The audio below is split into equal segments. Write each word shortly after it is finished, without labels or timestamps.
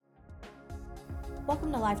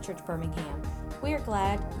Welcome to Life Church Birmingham. We are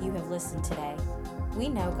glad you have listened today. We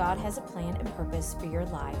know God has a plan and purpose for your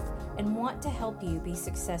life and want to help you be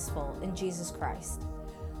successful in Jesus Christ.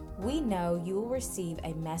 We know you will receive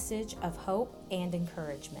a message of hope and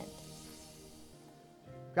encouragement.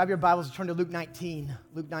 Grab your Bibles and turn to Luke 19.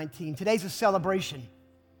 Luke 19. Today's a celebration.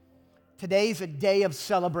 Today's a day of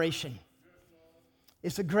celebration.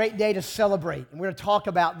 It's a great day to celebrate, and we're going to talk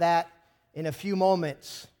about that in a few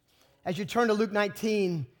moments. As you turn to Luke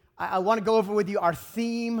 19, I want to go over with you our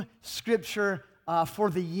theme scripture for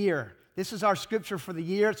the year. This is our scripture for the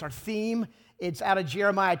year. It's our theme. It's out of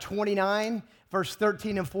Jeremiah 29, verse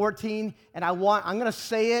 13 and 14. And I'm going to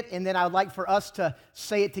say it, and then I would like for us to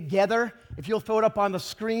say it together. If you'll throw it up on the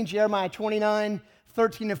screen, Jeremiah 29,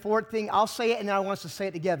 13 and 14. I'll say it, and then I want us to say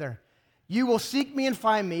it together. You will seek me and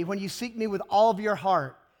find me when you seek me with all of your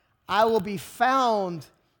heart. I will be found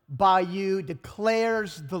by you,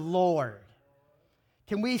 declares the Lord.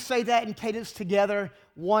 Can we say that in cadence together?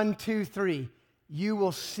 1, 2, 3. You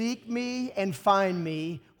will seek me and find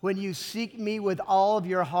me when you seek me with all of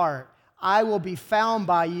your heart. I will be found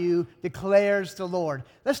by you, declares the Lord.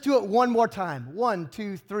 Let's do it one more time. 1,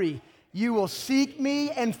 2, 3. You will seek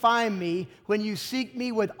me and find me when you seek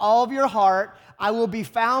me with all of your heart. I will be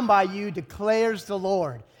found by you, declares the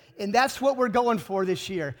Lord. And that's what we're going for this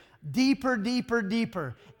year. Deeper, deeper,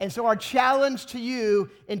 deeper. And so our challenge to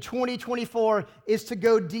you in 2024 is to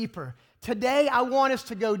go deeper. Today, I want us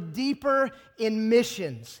to go deeper in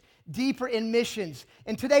missions. Deeper in missions.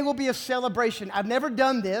 And today will be a celebration. I've never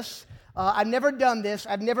done this. I've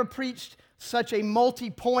never preached such a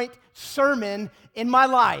multi-point sermon in my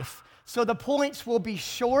life. So the points will be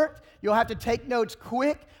short. You'll have to take notes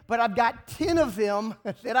quick. But I've got 10 of them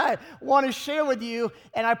that I want to share with you.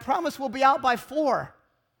 And I promise we'll be out by 4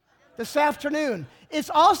 this afternoon. It's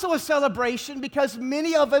also a celebration because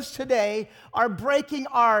many of us today are breaking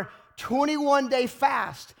our 21-day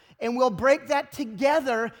fast, and we'll break that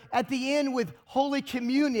together at the end with Holy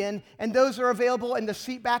Communion, and those are available in the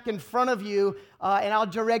seat back in front of you, and I'll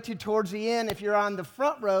direct you towards the end. If you're on the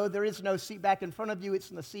front row, there is no seat back in front of you. It's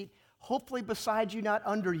in the seat hopefully beside you, not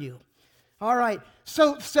under you. All right,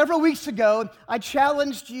 so several weeks ago, I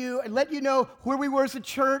challenged you and let you know where we were as a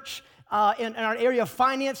church, in our area of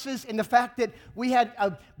finances, and the fact that we had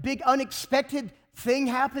a big unexpected thing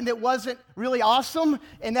happen that wasn't really awesome,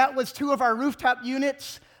 and that was 2 of our rooftop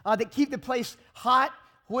units that keep the place hot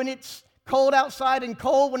when it's cold outside and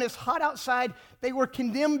cold when it's hot outside. They were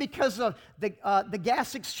condemned because of the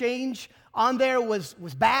gas exchange on there was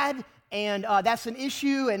bad, and that's an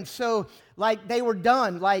issue, and so they were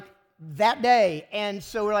done that day, and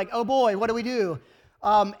so we're like, oh boy, what do we do?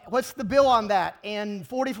 What's the bill on that? And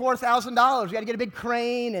 $44,000. We got to get a big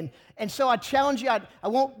crane. And so I challenge you. I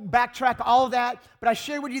won't backtrack all of that, but I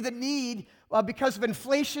share with you the need because of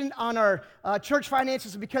inflation on our church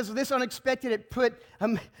finances, and because of this unexpected, it put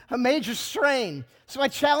a major strain. So I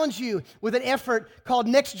challenge you with an effort called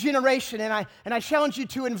Next Generation, and I challenge you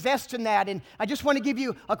to invest in that. And I just want to give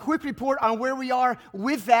you a quick report on where we are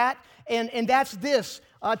with that, and that's this.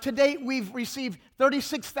 To date, we've received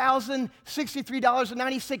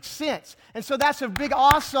 $36,063.96. And so that's a big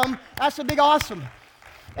awesome. That's a big awesome.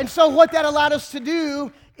 And so what that allowed us to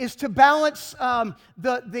do is to balance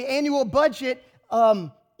the annual budget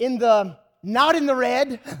not in the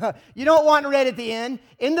red. You don't want red at the end,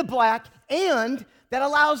 in the black. And that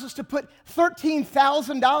allows us to put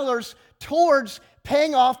 $13,000 towards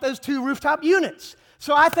paying off those 2 rooftop units.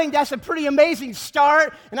 So I think that's a pretty amazing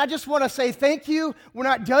start, and I just want to say thank you. We're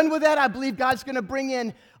not done with that. I believe God's going to bring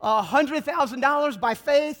in $100,000 by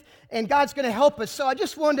faith, and God's going to help us. So I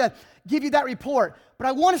just wanted to give you that report. But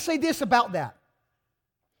I want to say this about that.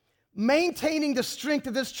 Maintaining the strength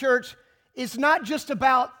of this church is not just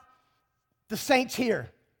about the saints here.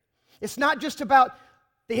 It's not just about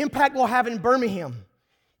the impact we'll have in Birmingham.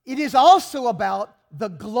 It is also about the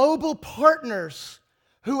global partners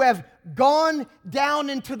who have gone down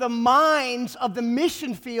into the mines of the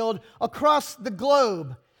mission field across the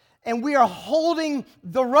globe. And we are holding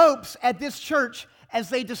the ropes at this church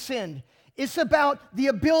as they descend. It's about the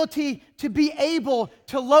ability to be able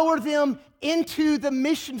to lower them into the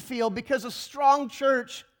mission field, because a strong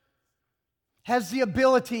church has the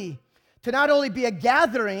ability to not only be a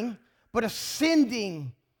gathering, but a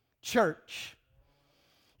sending church.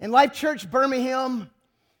 In Life Church Birmingham,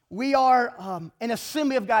 we are an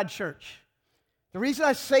Assembly of God church. The reason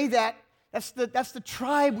I say that, that's the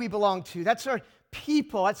tribe we belong to. That's our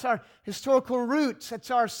people. That's our historical roots.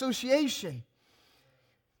 That's our association.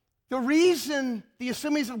 The reason the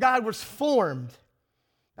Assemblies of God was formed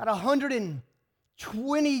about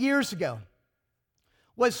 120 years ago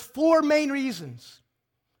was 4 main reasons: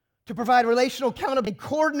 to provide relational accountability,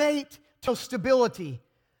 coordinate to stability,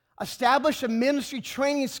 establish a ministry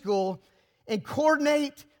training school, and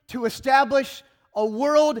coordinate to establish a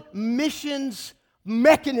world missions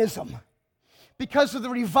mechanism. Because of the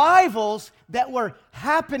revivals that were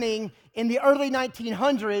happening in the early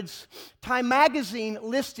 1900s, Time magazine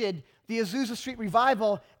listed the Azusa Street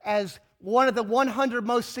Revival as one of the 100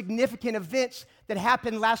 most significant events that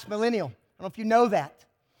happened last millennium. I don't know if you know that.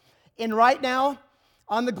 And right now,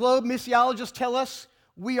 on the globe, missiologists tell us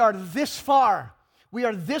we are this far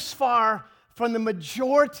from the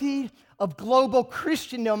majority of global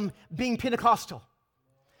Christendom being Pentecostal.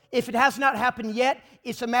 If it has not happened yet,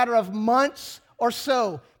 it's a matter of months or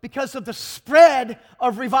so because of the spread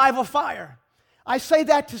of revival fire. I say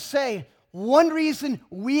that to say one reason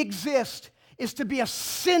we exist is to be a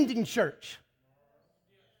sending church.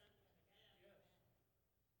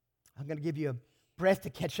 I'm going to give you a breath to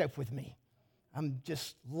catch up with me. I'm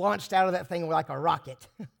just launched out of that thing like a rocket.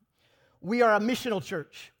 We are a missional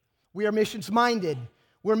church. We are missions-minded.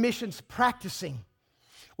 We're missions practicing.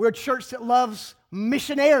 We're a church that loves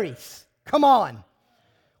missionaries. Come on.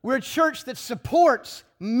 We're a church that supports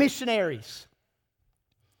missionaries.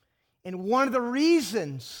 And one of the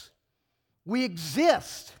reasons we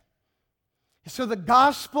exist is so the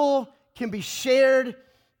gospel can be shared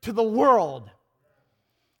to the world.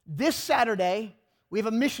 This Saturday, we have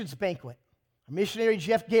a missions banquet. Our missionary,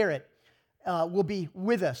 Jeff Garrett, will be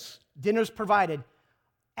with us. Dinner's provided.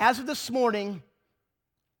 As of this morning,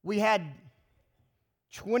 we had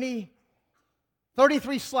 33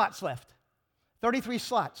 slots left. 33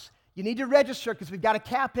 slots. You need to register because we've got to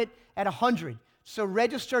cap it at 100. So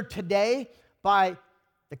register today by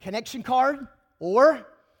the connection card or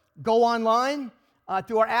go online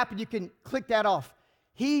through our app and you can click that off.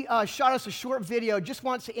 He shot us a short video, just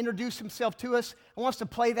wants to introduce himself to us and wants to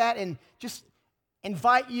play that and just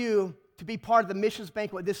invite you to be part of the missions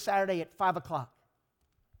banquet this Saturday at 5 o'clock.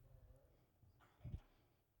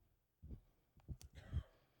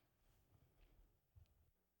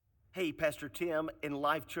 Hey, Pastor Tim and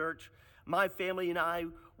Life Church, my family and I,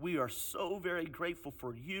 we are so very grateful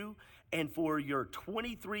for you and for your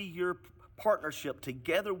 23-year partnership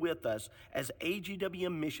together with us as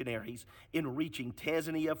AGWM missionaries in reaching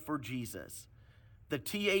Tanzania for Jesus. The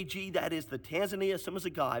TAG, that is the Tanzania Assemblies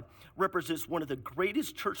of God, represents one of the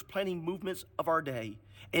greatest church planting movements of our day.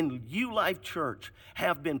 And you, Life Church,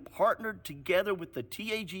 have been partnered together with the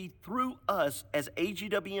TAG through us as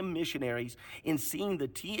AGWM missionaries in seeing the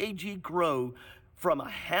TAG grow from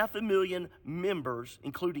 500,000 members,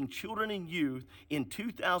 including children and youth, in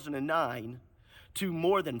 2009 to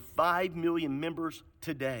more than 5 million members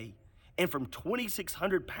today. And from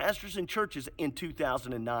 2,600 pastors and churches in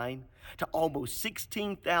 2009 to almost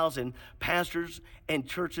 16,000 pastors and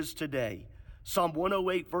churches today. Psalm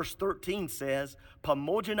 108 verse 13 says,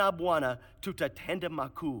 Pamoja na Bwana tutatenda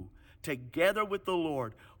makuu. Together with the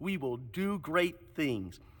Lord, we will do great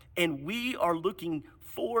things. And we are looking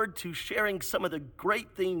forward to sharing some of the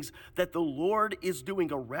great things that the Lord is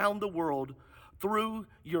doing around the world through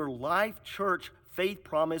your Life Church Faith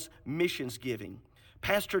Promise missions giving.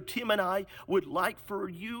 Pastor Tim and I would like for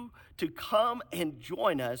you to come and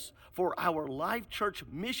join us for our Life Church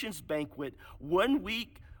Missions Banquet 1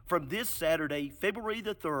 week from this Saturday, February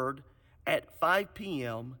the 3rd at 5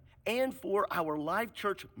 p.m. and for our Life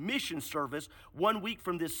Church Mission Service 1 week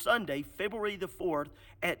from this Sunday, February the 4th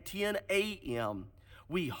at 10 a.m.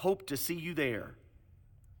 We hope to see you there.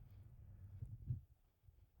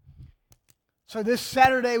 So this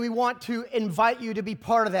Saturday, we want to invite you to be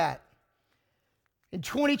part of that. In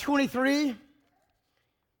 2023,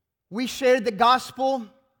 we shared the gospel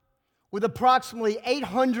with approximately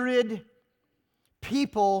 800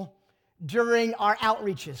 people during our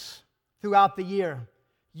outreaches throughout the year.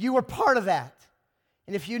 You were part of that.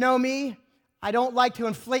 And if you know me, I don't like to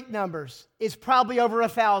inflate numbers. It's probably over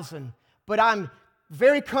 1,000, but I'm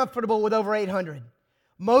very comfortable with over 800.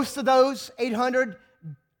 Most of those 800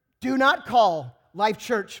 do not call Life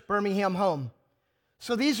Church Birmingham home.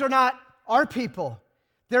 So these are not our people.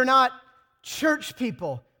 They're not church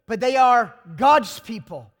people, but they are God's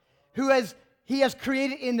people He has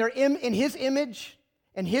created in His image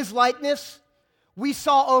and His likeness. We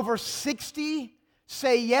saw over 60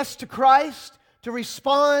 say yes to Christ, to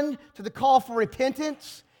respond to the call for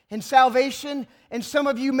repentance and salvation, and some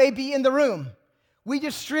of you may be in the room. We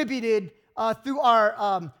distributed through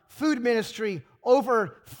our food ministry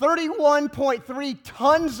over 31.3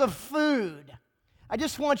 tons of food. I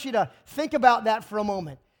just want you to think about that for a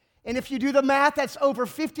moment. And if you do the math, that's over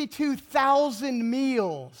 52,000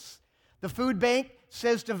 meals. The food bank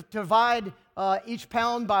says to divide each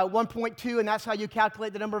pound by 1.2, and that's how you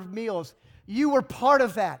calculate the number of meals. You were part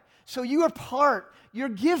of that. So you are part. Your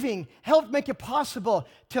giving helped make it possible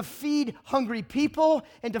to feed hungry people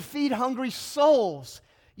and to feed hungry souls.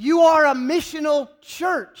 You are a missional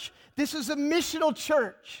church. This is a missional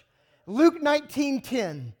church. Luke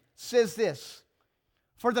 19:10 says this,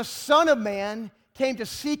 "For the Son of Man came to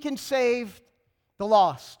seek and save the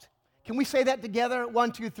lost." Can we say that together?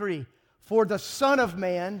 1, 2, 3. For the Son of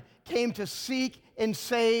Man came to seek and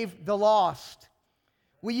save the lost.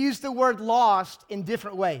 We use the word lost in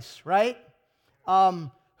different ways, right?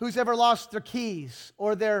 Who's ever lost their keys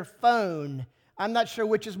or their phone? I'm not sure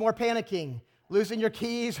which is more panicking, losing your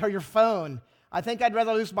keys or your phone. I think I'd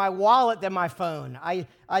rather lose my wallet than my phone.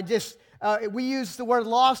 We use the word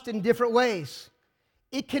lost in different ways.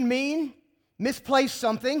 It can mean misplaced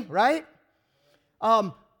something, right?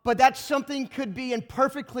 But that something could be in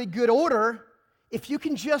perfectly good order if you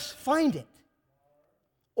can just find it.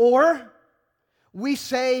 Or we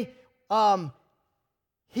say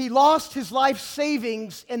he lost his life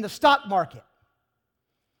savings in the stock market.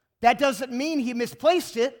 That doesn't mean he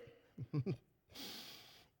misplaced it.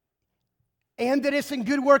 And that it's in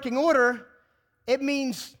good working order. It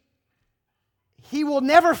means he will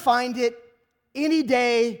never find it any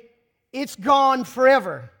day. It's gone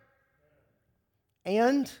forever.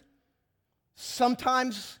 And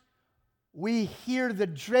sometimes we hear the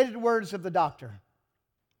dreaded words of the doctor.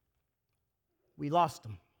 We lost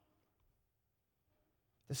him.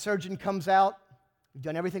 The surgeon comes out. We've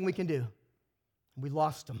done everything we can do. We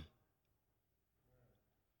lost him.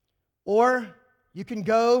 Or you can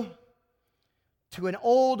go to an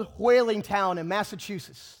old whaling town in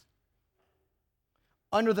Massachusetts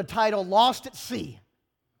under the title Lost at Sea,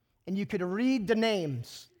 and you could read the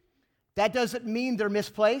names. That doesn't mean they're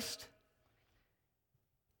misplaced,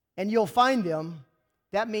 and you'll find them.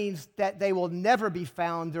 That means that they will never be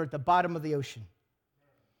found. They're at the bottom of the ocean.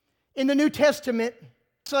 In the New Testament,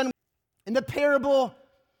 in the parable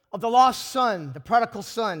of the lost son, the prodigal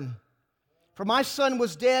son, for my son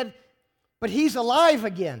was dead, but he's alive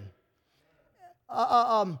again.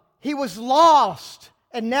 He was lost,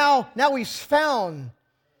 and now he's found.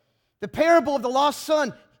 The parable of the lost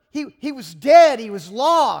son, he was dead, he was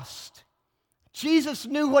lost. Jesus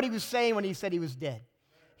knew what he was saying when he said he was dead.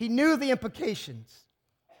 He knew the implications.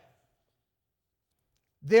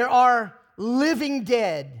 There are living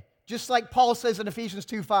dead, just like Paul says in Ephesians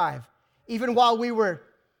 2:5. Even while we were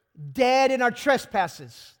dead in our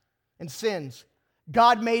trespasses and sins,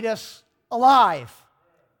 God made us alive.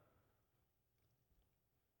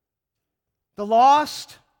 The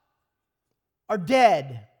lost are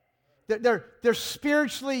dead. They're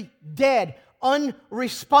spiritually dead,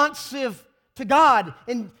 unresponsive to God.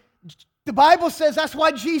 And the Bible says that's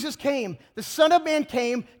why Jesus came. The Son of Man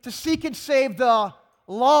came to seek and save the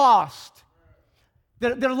lost.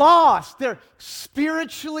 They're lost. They're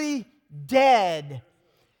spiritually dead.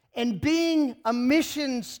 And being a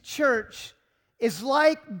missions church is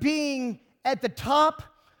like being at the top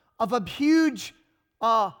of a huge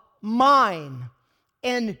mine,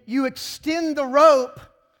 and you extend the rope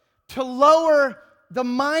to lower the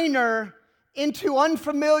miner into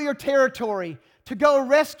unfamiliar territory to go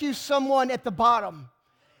rescue someone at the bottom.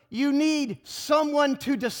 You need someone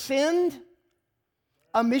to descend,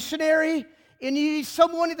 a missionary, and you need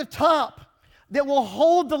someone at the top that will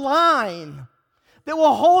hold the line,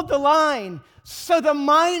 so the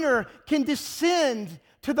miner can descend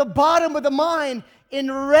to the bottom of the mine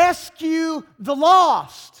and rescue the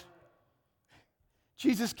lost.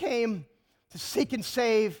 Jesus came to seek and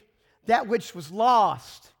save that which was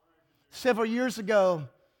lost. Several years ago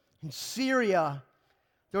in Syria,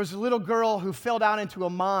 there was a little girl who fell down into a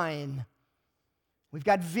mine. We've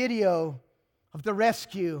got video of the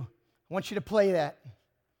rescue. I want you to play that.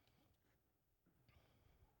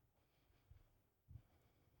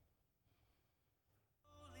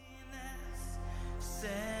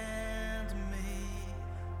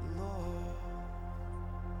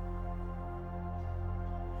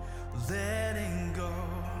 Letting go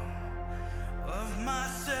of my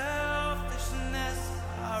selfishness,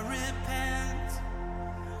 I repent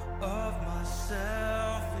of my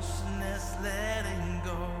selfishness, letting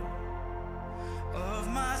go of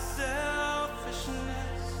my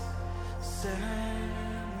selfishness, send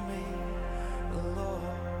me, Lord.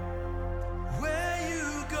 Where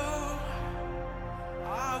you go,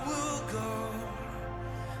 I will go,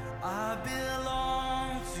 I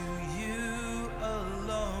belong to you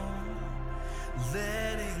alone.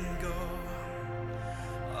 Letting go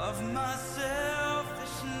of my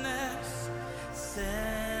selfishness,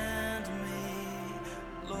 send me,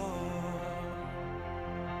 Lord.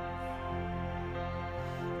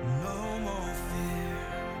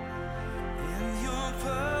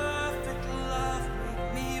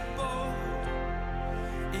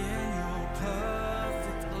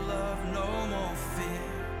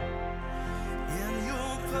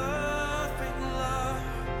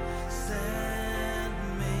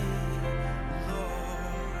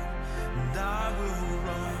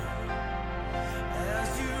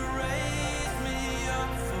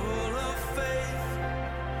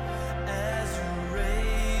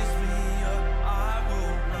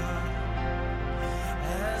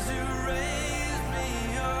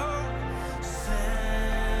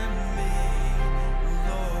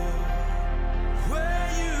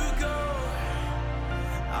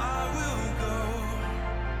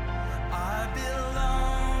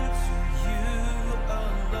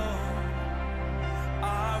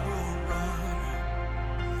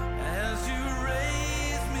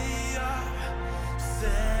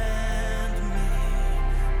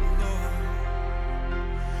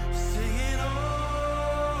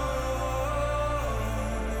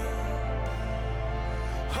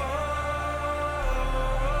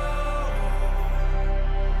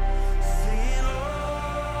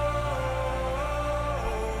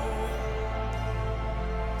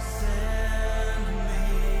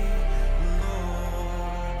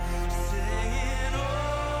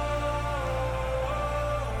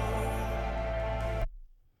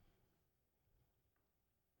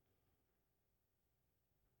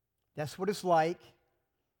 That's what it's like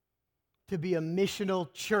to be a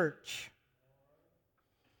missional church.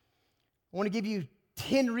 I want to give you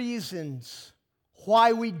 10 reasons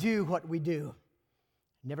why we do what we do.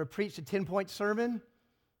 Never preached a 10-point sermon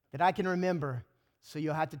that I can remember, so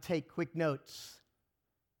you'll have to take quick notes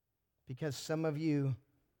because some of you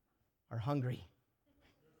are hungry.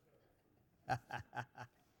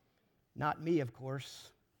 Not me, of course.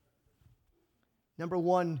 Number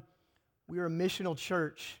one, we're a missional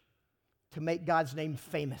church to make God's name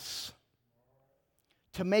famous.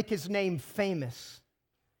 To make His name famous.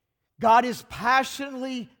 God is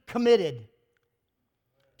passionately committed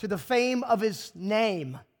to the fame of His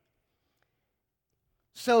name.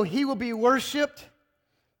 So He will be worshiped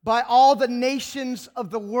by all the nations of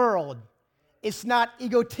the world. It's not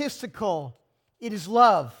egotistical, it is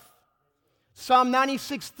love. Psalm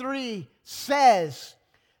 96:3 says,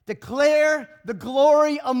 declare the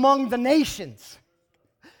glory among the nations,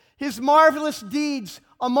 His marvelous deeds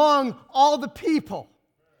among all the people.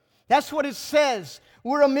 That's what it says.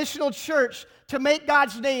 We're a missional church to make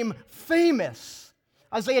God's name famous.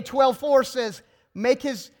 Isaiah 12:4 says,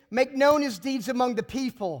 make known His deeds among the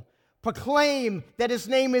people. Proclaim that His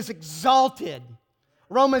name is exalted.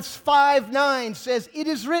 Romans 5:9 says, it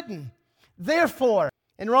is written, therefore,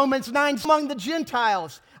 in Romans 9, among the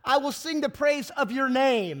Gentiles, I will sing the praise of your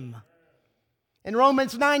name. In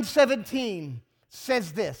Romans 9:17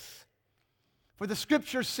 says this, for the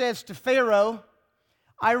scripture says to Pharaoh,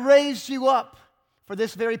 I raised you up for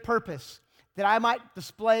this very purpose, that I might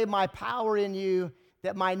display my power in you,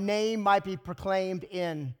 that my name might be proclaimed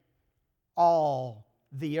in all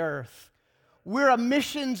the earth. We're a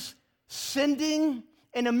missions sending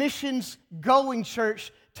and a missions going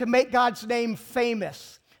church to make God's name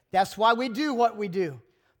famous. That's why we do what we do.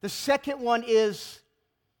 The second one is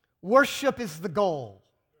worship is the goal.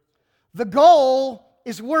 The goal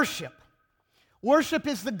is worship. Worship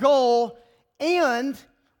is the goal, and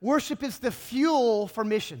worship is the fuel for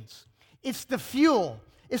missions. It's the fuel.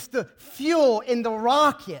 It's the fuel in the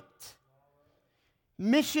rocket.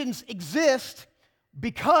 Missions exist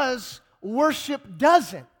because worship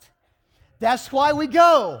doesn't. That's why we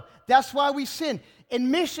go. That's why we send.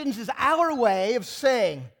 And missions is our way of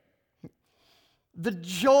saying the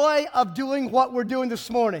joy of doing what we're doing this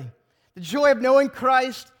morning, the joy of knowing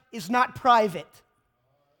Christ is not private.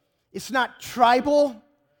 It's not tribal.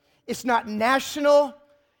 It's not national.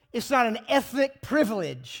 It's not an ethnic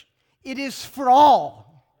privilege. It is for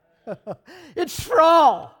all. It's for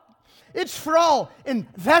all. It's for all. And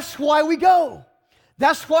that's why we go.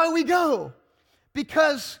 That's why we go.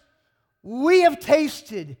 Because we have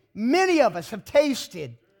tasted, many of us have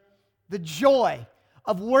tasted the joy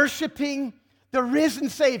of worshiping the risen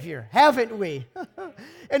Savior, haven't we?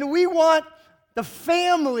 And we want the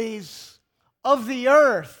families of the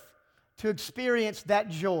earth to experience that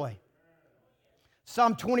joy.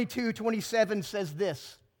 Psalm 22:27 says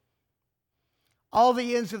this, all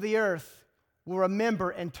the ends of the earth will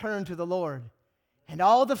remember and turn to the Lord, and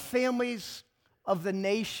all the families of the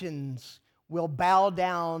nations will bow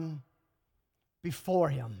down before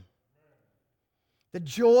Him. The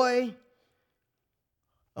joy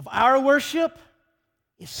of our worship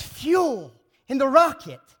is fuel in the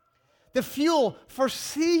rocket, the fuel for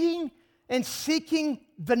seeing and seeking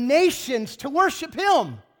the nations to worship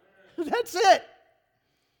Him. That's it.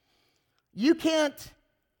 You can't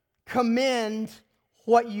commend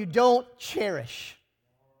what you don't cherish.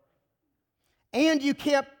 And you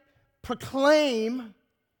can't proclaim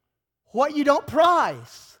what you don't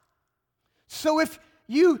prize. So if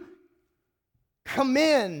you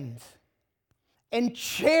commend and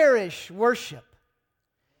cherish worship,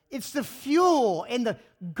 it's the fuel and the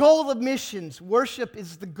goal of missions. Worship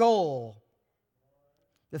is the goal.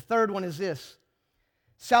 The third one is this.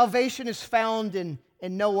 Salvation is found in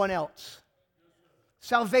no one else.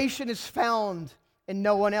 Salvation is found in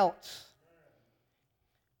no one else.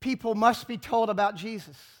 People must be told about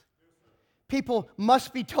Jesus. People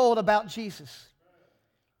must be told about Jesus.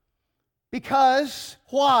 Because,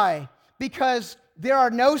 why? Because there are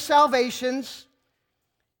no salvations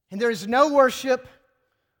and there is no worship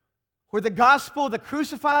where the gospel, the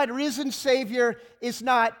crucified, risen Savior is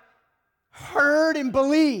not heard and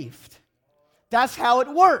believed. That's how it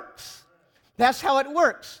works. That's how it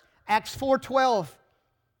works. Acts 4:12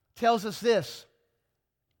 tells us this.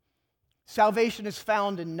 Salvation is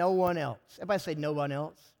found in no one else. Everybody say no one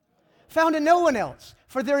else. Found in no one else.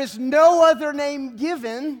 For there is no other name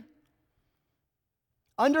given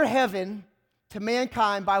under heaven to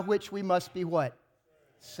mankind by which we must be what?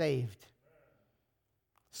 Saved.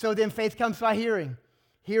 So then faith comes by hearing.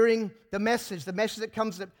 Hearing the message that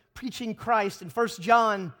comes of preaching Christ. In 1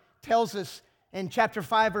 John tells us in chapter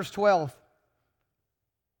 5, verse 12,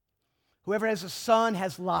 whoever has the Son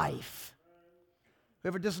has life.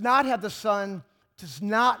 Whoever does not have the Son does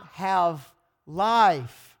not have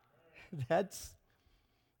life. That's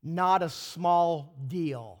not a small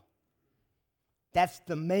deal. That's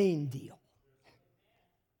the main deal.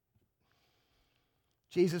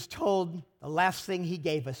 Jesus told the last thing he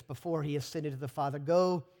gave us before he ascended to the Father,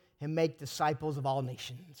 go and make disciples of all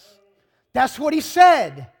nations. That's what he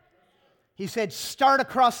said. He said, start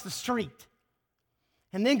across the street,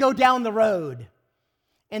 and then go down the road,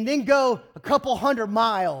 and then go a couple 100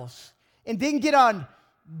 miles, and then get on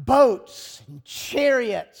boats and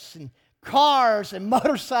chariots and cars and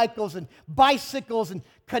motorcycles and bicycles and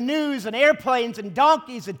canoes and airplanes and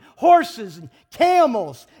donkeys and horses and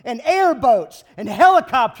camels and airboats and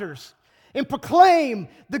helicopters and proclaim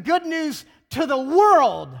the good news to the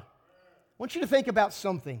world. I want you to think about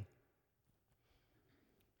something.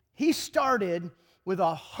 He started with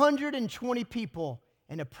 120 people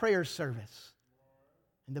in a prayer service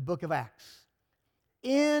in the book of Acts.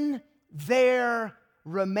 In their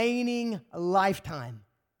remaining lifetime,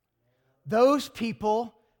 those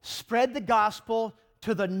people spread the gospel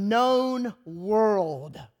to the known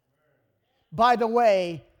world. By the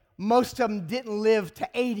way, most of them didn't live to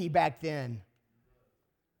 80 back then.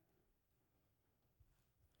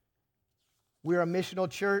 We're a missional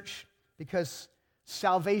church because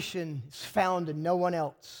salvation is found in no one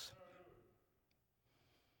else.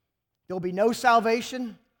 There'll be no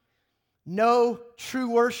salvation, no true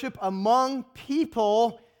worship among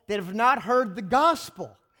people that have not heard the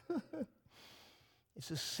gospel. It's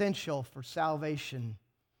essential for salvation.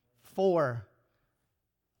 For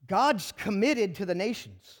God's committed to the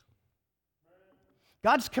nations.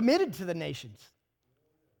 God's committed to the nations.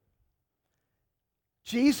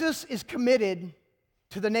 Jesus is committed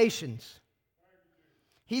to the nations.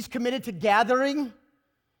 He's committed to gathering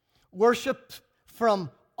worship from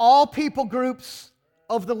all people groups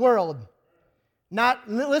of the world. Not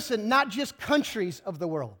just countries of the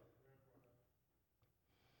world.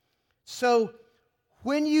 So,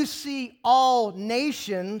 when you see all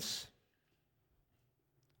nations,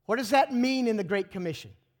 what does that mean in the Great Commission?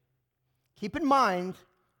 Keep in mind,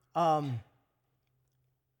 there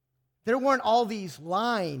weren't all these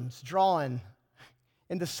lines drawn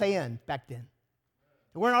in the sand back then.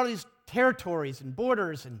 There weren't all these territories and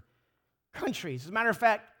borders and countries. As a matter of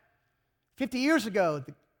fact, 50 years ago,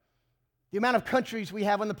 the amount of countries we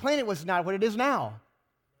have on the planet was not what it is now.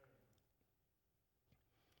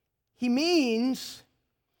 He means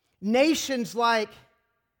nations like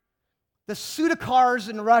the Sudakars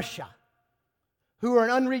in Russia, who are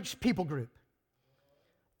an unreached people group.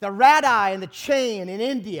 The Radai and the Chain in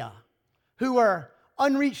India, who are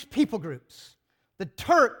unreached people groups. The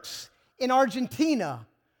Turks in Argentina,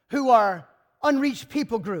 who are unreached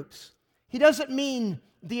people groups. He doesn't mean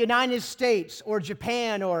the United States or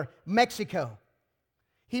Japan or Mexico.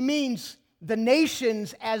 He means the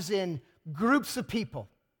nations as in groups of people.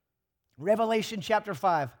 Revelation chapter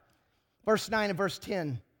 5, verse 9 and verse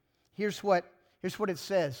 10. Here's what it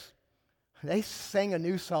says. They sang a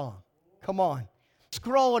new song. Come on.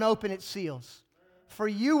 Scroll and open its seals. For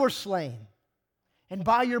you were slain, and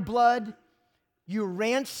by your blood you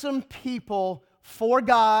ransomed people for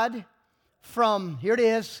God from, here it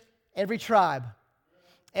is, every tribe,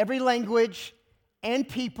 every language, and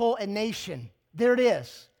people and nation. There it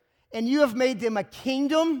is. And you have made them a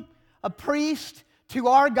kingdom, a priest to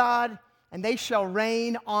our God, and they shall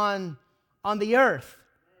reign on the earth.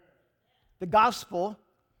 The gospel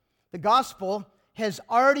has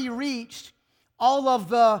already reached all of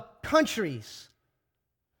the countries,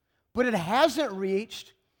 but it hasn't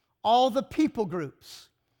reached all the people groups.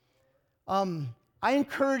 I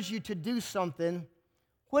encourage you to do something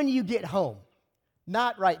when you get home,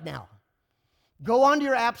 not right now. Go onto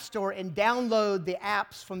your app store and download the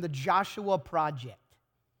apps from the Joshua Project.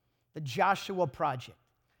 The Joshua Project.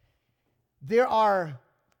 There are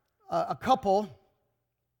a couple,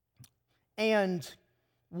 and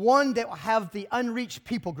one that have the unreached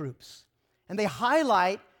people groups. And they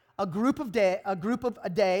highlight a group a day,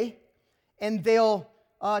 and they'll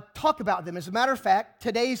talk about them. As a matter of fact,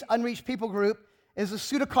 today's unreached people group is the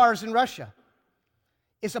Sudakars in Russia.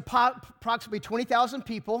 It's approximately 20,000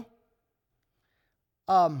 people.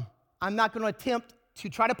 I'm not going to attempt to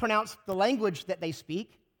try to pronounce the language that they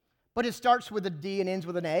speak, but it starts with a D and ends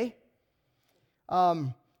with an A.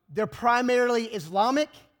 They're primarily Islamic.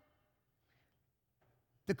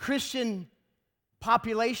 The Christian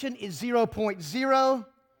population is 0.0.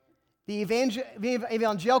 The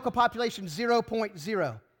evangelical population,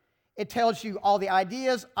 0.0. It tells you all the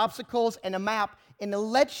ideas, obstacles, and a map and it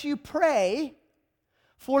lets you pray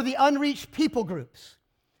for the unreached people groups.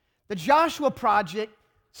 The Joshua Project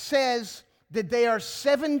says that there are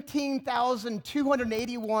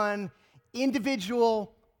 17,281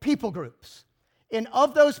 individual people groups. And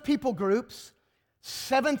of those people groups,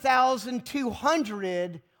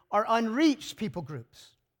 7,200 are unreached people groups.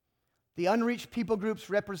 The unreached people groups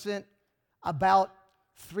represent about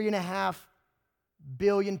 3.5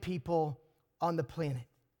 billion people on the planet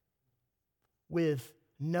with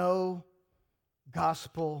no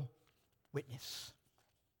gospel witness.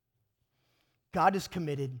 God is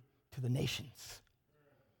committed to the nations.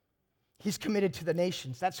 He's committed to the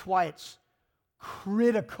nations. That's why it's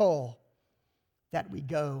critical that we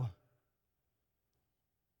go.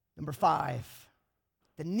 Number 5,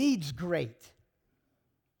 the need's great.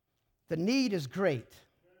 The need is great.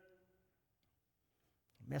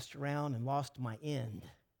 I messed around and lost my end.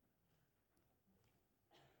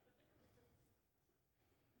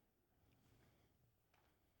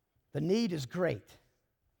 The need is great.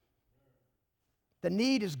 The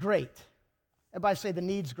need is great. Everybody say the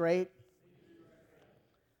need's great.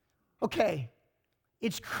 Okay,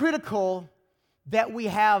 it's critical that we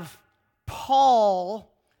have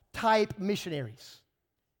Paul-type missionaries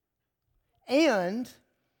and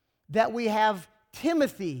that we have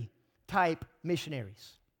Timothy-type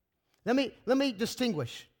missionaries. Let me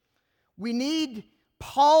distinguish. We need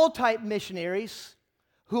Paul-type missionaries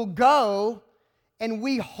who go and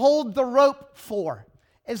we hold the rope for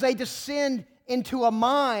as they descend into a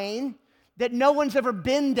mine that no one's ever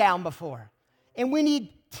been down before. And we need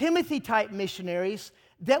Timothy-type missionaries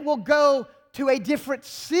that will go to a different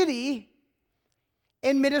city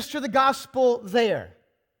and minister the gospel there.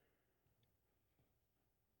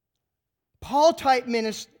 Paul-type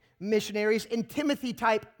missionaries and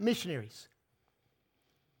Timothy-type missionaries.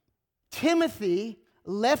 Timothy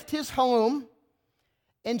left his home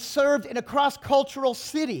and served in a cross-cultural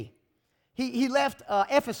city. He left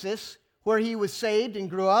Ephesus, where he was saved and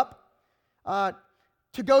grew up,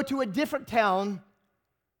 to go to a different town,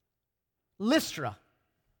 Lystra.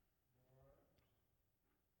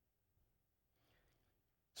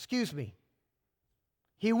 Excuse me.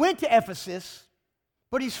 He went to Ephesus,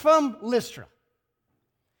 but he's from Lystra.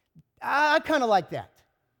 I kind of like that.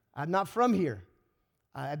 I'm not from here.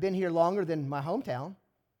 I've been here longer than my hometown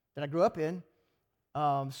that I grew up in.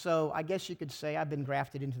 So I guess you could say I've been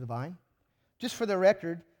grafted into the vine. Just for the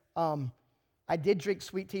record, I did drink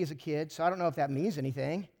sweet tea as a kid, so I don't know if that means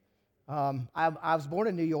anything. I was born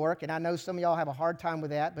in New York, and I know some of y'all have a hard time with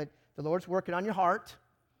that, but the Lord's working on your heart.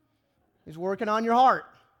 He's working on your heart.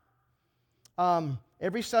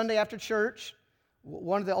 Every Sunday after church,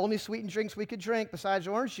 one of the only sweetened drinks we could drink besides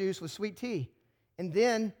orange juice was sweet tea. And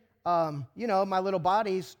then, my little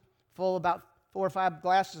body's full of about 4 or 5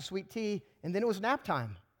 glasses of sweet tea, and then it was nap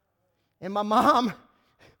time. And my mom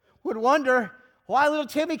would wonder why little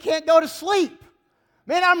Timmy can't go to sleep.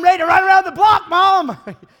 Man, I'm ready to run around the block, Mom.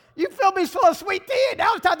 You filled me full of sweet tea, and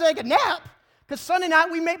now it's time to take a nap. Because Sunday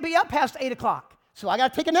night we may be up past 8 o'clock, so I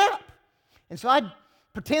got to take a nap. And so I'd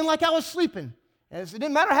pretend like I was sleeping. And it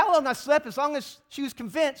didn't matter how long I slept, as long as she was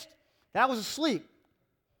convinced that I was asleep.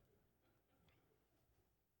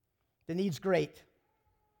 The need's great.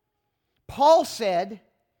 Paul said,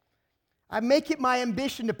 I make it my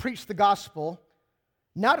ambition to preach the gospel,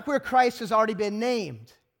 not where Christ has already been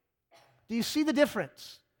named. Do you see the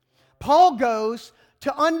difference? Paul goes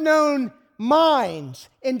to unknown mines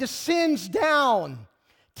and descends down.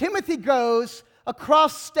 Timothy goes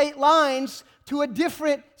across state lines to a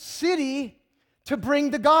different city to bring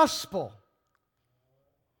the gospel.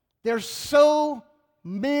 There's so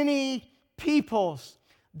many peoples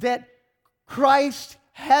that Christ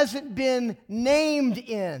hasn't been named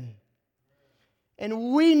in.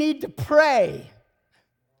 And we need to pray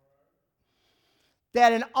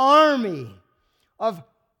that an army of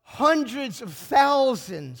hundreds of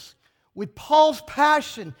thousands with Paul's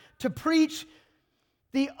passion to preach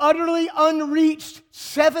the utterly unreached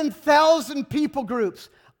 7,000 people groups,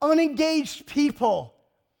 unengaged people,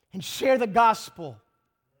 and share the gospel.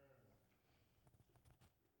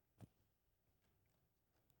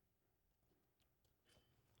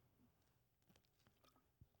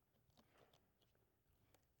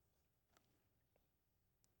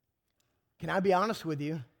 Can I be honest with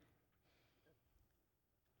you?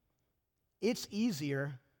 It's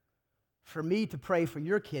easier for me to pray for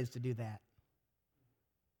your kids to do that.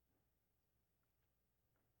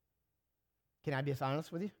 Can I be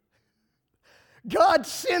honest with you? God,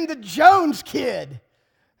 send the Jones kid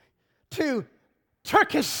to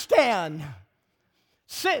Turkestan.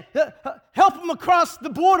 Help him across the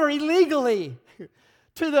border illegally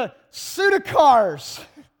to the Sudakars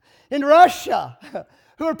in Russia,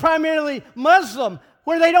 who are primarily Muslim,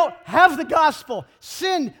 where they don't have the gospel.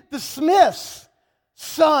 Send the Smiths,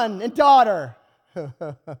 son and daughter.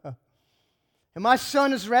 And my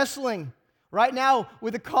son is wrestling right now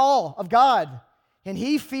with the call of God, and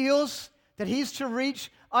he feels that he's to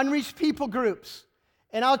reach unreached people groups.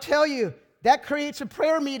 And I'll tell you, that creates a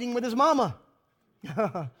prayer meeting with his mama.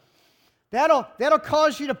 That'll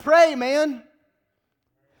cause you to pray, man.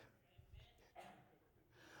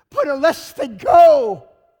 But unless they go,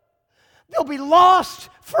 they'll be lost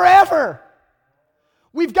forever.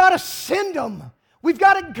 We've got to send them. We've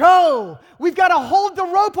got to go. We've got to hold the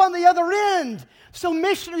rope on the other end so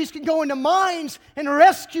missionaries can go into mines and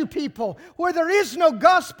rescue people where there is no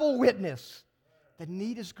gospel witness. The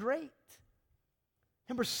need is great.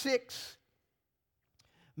 Number 6,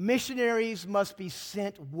 missionaries must be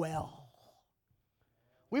sent well.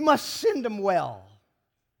 We must send them well.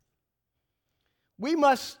 We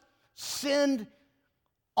must send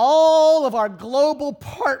all of our global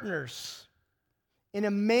partners in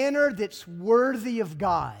a manner that's worthy of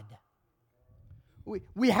God.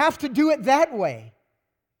 We have to do it that way.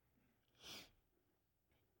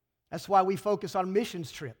 That's why we focus on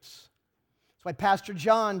missions trips. That's why Pastor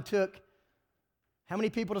John took how many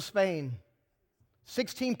people to Spain?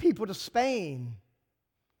 16 people to Spain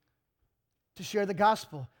to share the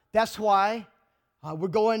gospel. That's why we're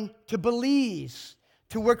going to Belize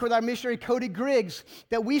to work with our missionary Cody Griggs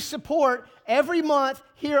that we support every month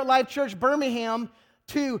here at Life Church Birmingham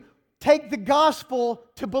to take the gospel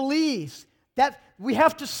to Belize. That we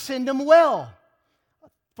have to send them well.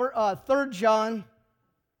 For 3 John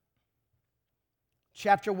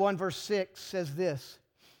chapter 1 verse 6 says this: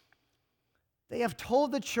 they have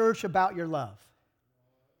told the church about your love.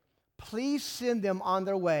 Please send them on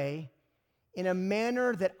their way in a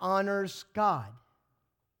manner that honors God.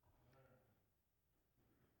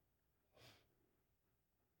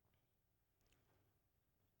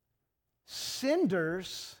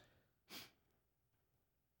 Senders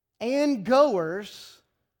and goers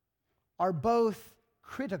are both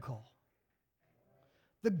critical.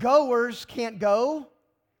 The goers can't go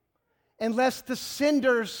unless the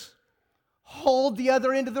senders hold the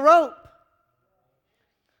other end of the rope.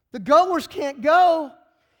 The goers can't go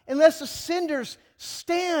unless the senders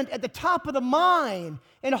stand at the top of the mine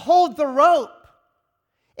and hold the rope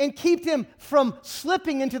and keep them from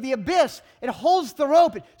slipping into the abyss. It holds the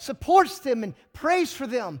rope. It supports them and prays for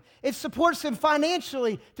them. It supports them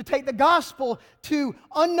financially to take the gospel to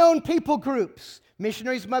unknown people groups.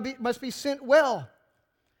 Missionaries must be sent well.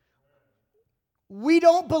 We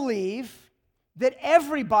don't believe that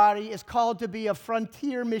everybody is called to be a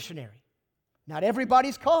frontier missionary. Not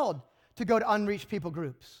everybody's called to go to unreached people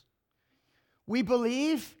groups. We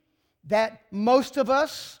believe that most of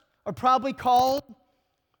us are probably called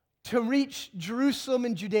to reach Jerusalem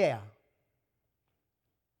and Judea.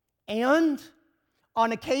 And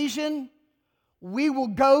on occasion, we will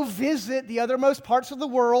go visit the othermost parts of the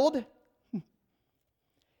world,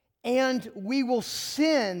 and we will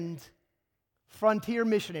send frontier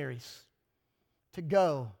missionaries to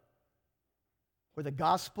go where the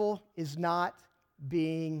gospel is not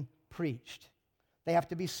being preached. They have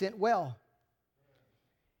to be sent well.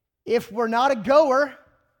 If we're not a goer,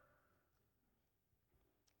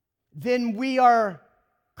 then we are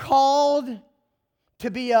called to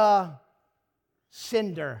be a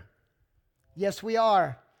sender. Yes, we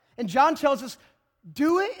are. And John tells us,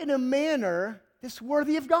 do it in a manner that's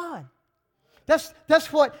worthy of God. That's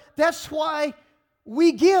why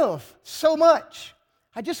we give so much.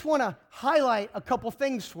 I just want to highlight a couple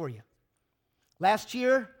things for you. Last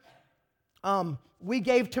year, we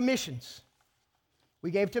gave to missions.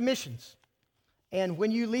 We gave to missions. And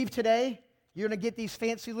when you leave today, you're going to get these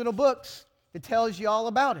fancy little books that tells you all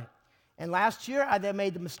about it. And last year, I then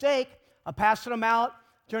made the mistake of passing them out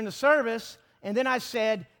during the service, and then I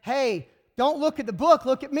said, hey, don't look at the book,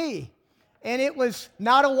 look at me. And it was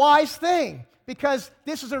not a wise thing, because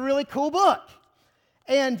this is a really cool book.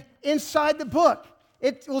 And inside the book,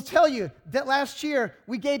 it will tell you that last year,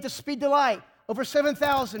 we gave to Speed Delight over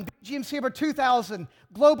 7,000, GMC over 2,000,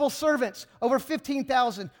 Global Servants over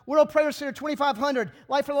 15,000, World Prayer Center 2,500,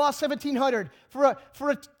 Life for the Lost 1,700, for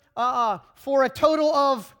a total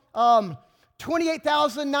of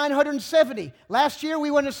 28,970. Last year we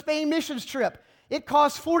went on a Spain missions trip. It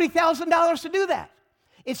cost $40,000 to do that.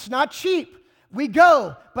 It's not cheap. We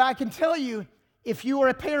go, but I can tell you, if you are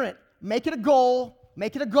a parent, make it a goal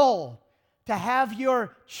to have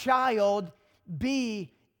your child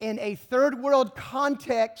be in a third world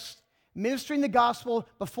context, ministering the gospel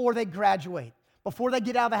before they graduate. before they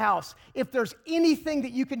get out of the house. If there's anything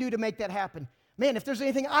that you can do to make that happen, man, if there's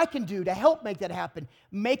anything I can do to help make that happen,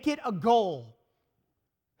 make it a goal.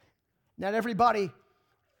 Not everybody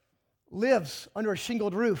lives under a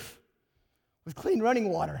shingled roof with clean running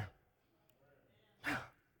water.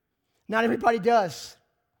 Not everybody does.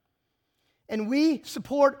 And we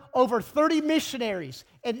support over 30 missionaries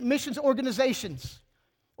and missions organizations.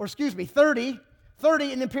 30,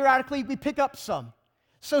 and then periodically we pick up some.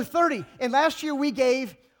 So 30. And last year we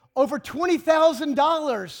gave over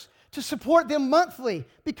 $20,000 to support them monthly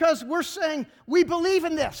because we're saying we believe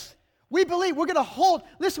in this. We believe we're going to hold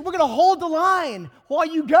the line while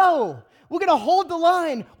you go. We're going to hold the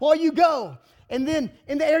line while you go. And then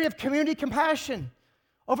in the area of community compassion,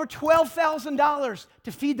 over $12,000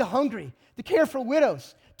 to feed the hungry, to care for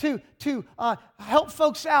widows, to help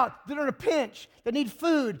folks out that are in a pinch, that need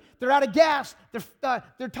food, they're out of gas,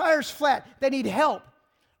 their tire's flat, they need help.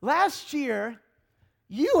 Last year,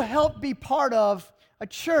 you helped be part of a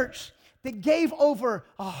church that gave over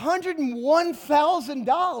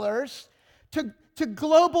 $101,000 to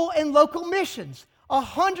global and local missions.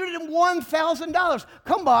 $101,000.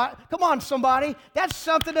 Come on, somebody. That's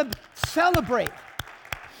something to celebrate.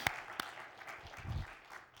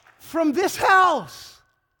 From this house.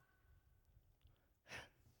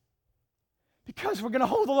 Because we're going to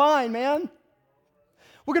hold the line, man.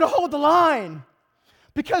 We're going to hold the line.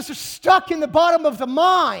 Because they're stuck in the bottom of the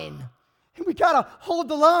mine. And we got to hold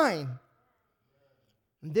the line.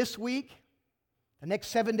 And this week, the next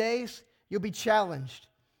 7 days, you'll be challenged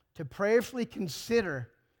to prayerfully consider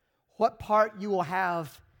what part you will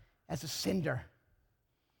have as a sender.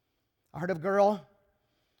 I heard of a girl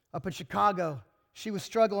up in Chicago. She was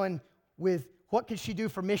struggling with what could she do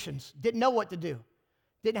for missions. Didn't know what to do.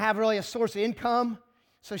 Didn't have really a source of income.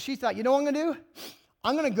 So she thought, you know what I'm going to do?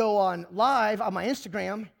 I'm going to go on live on my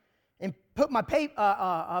Instagram and put my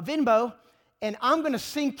Venmo, and I'm going to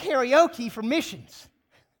sing karaoke for missions.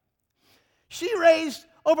 She raised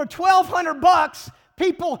over $1,200.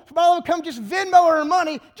 People from all over come just Venmo her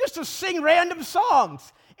money just to sing random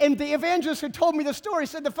songs. And the evangelist who told me the story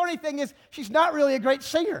said the funny thing is she's not really a great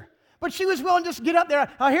singer. But she was willing to just get up there.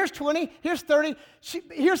 Oh, here's 20, here's 30.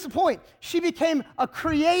 Here's the point. She became a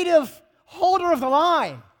creative holder of the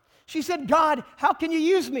line. She said, God, how can you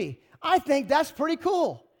use me? I think that's pretty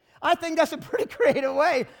cool. I think that's a pretty creative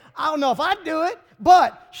way. I don't know if I'd do it,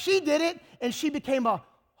 but she did it, and she became a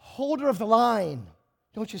holder of the line.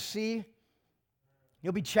 Don't you see?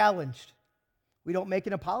 You'll be challenged. We don't make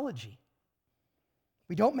an apology.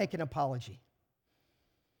 We don't make an apology.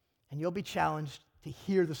 And you'll be challenged to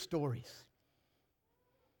hear the stories.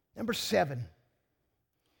 Number 7,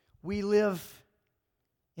 we live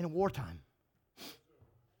in wartime.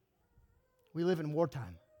 We live in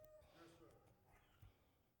wartime.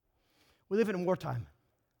 We live in wartime.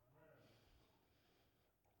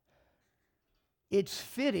 It's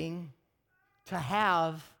fitting to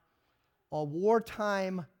have a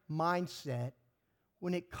wartime mindset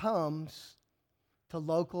when it comes to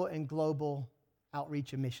local and global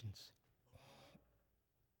outreach and missions.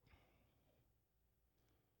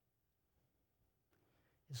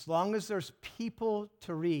 As long as there's people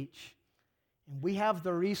to reach and we have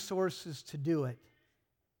the resources to do it,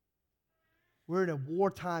 we're in a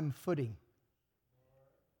wartime footing.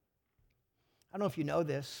 I don't know if you know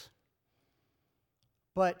this,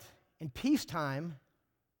 but in peacetime,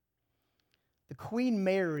 the Queen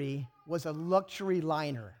Mary was a luxury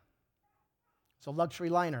liner. It's a luxury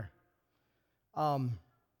liner. But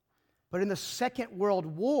in the Second World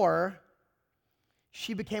War,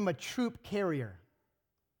 she became a troop carrier.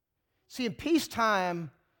 See, in peacetime,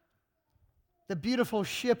 the beautiful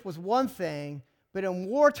ship was one thing, but in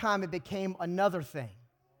wartime, it became another thing.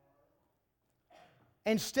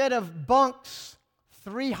 Instead of bunks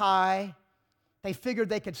 3 high, they figured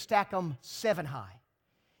they could stack them 7 high.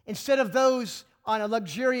 Instead of those on a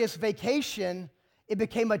luxurious vacation, it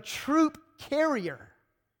became a troop carrier.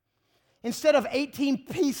 Instead of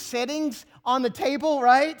 18-piece settings on the table,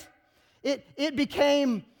 right? It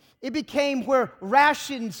became where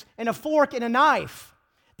rations and a fork and a knife.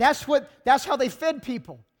 That's how they fed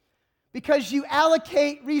people. Because you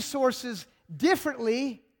allocate resources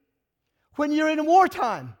differently when you're in a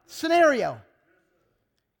wartime scenario.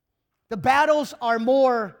 The battles are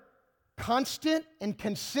more constant and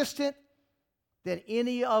consistent than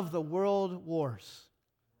any of the world wars.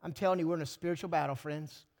 I'm telling you, we're in a spiritual battle,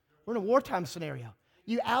 friends. We're in a wartime scenario.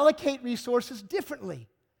 You allocate resources differently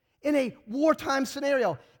in a wartime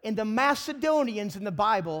scenario. And the Macedonians in the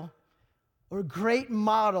Bible were a great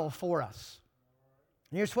model for us.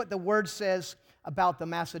 And here's what the word says about the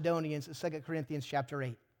Macedonians in 2 Corinthians chapter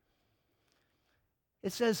 8.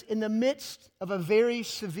 It says, in the midst of a very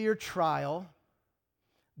severe trial,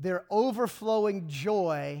 their overflowing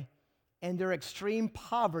joy and their extreme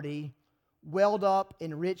poverty welled up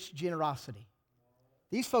in rich generosity.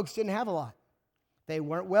 These folks didn't have a lot. They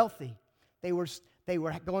weren't wealthy. They were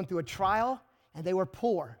going through a trial, and they were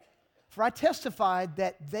poor. For I testified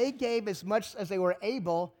that they gave as much as they were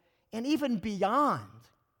able, and even beyond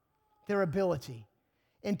their ability,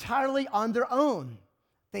 entirely on their own.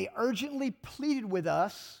 They urgently pleaded with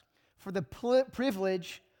us for the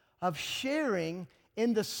privilege of sharing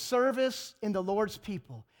in the service in the Lord's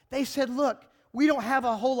people. They said, look, we don't have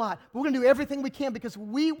a whole lot, but we're going to do everything we can because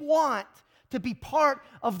we want to be part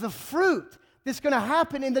of the fruit that's going to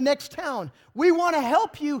happen in the next town. We want to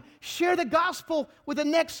help you share the gospel with the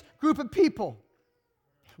next group of people.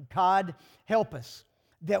 God help us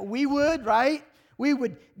that we would, right? We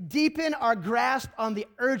would deepen our grasp on the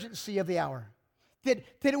urgency of the hour. That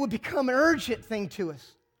it would become an urgent thing to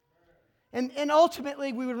us. And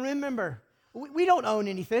ultimately, we would remember, we don't own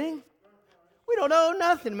anything. We don't own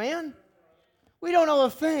nothing, man. We don't own a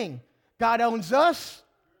thing. God owns us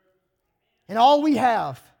and all we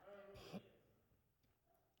have.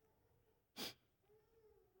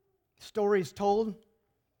 Story is told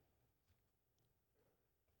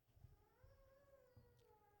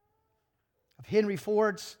of Henry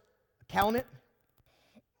Ford's accountant.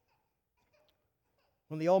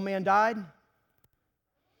 When the old man died,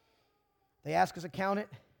 they asked his accountant,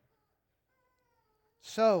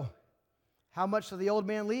 so, how much did the old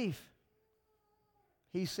man leave?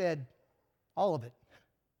 He said, all of it.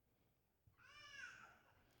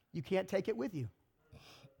 You can't take it with you.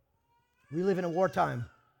 We live in a wartime.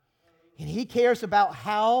 And he cares about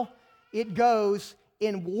how it goes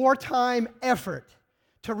in wartime effort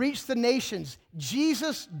to reach the nations.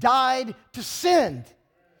 Jesus died to send.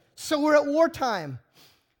 So we're at wartime.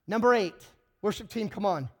 Number 8, worship team, come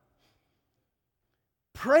on.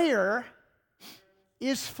 Prayer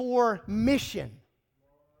is for mission.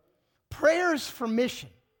 Prayer is for mission.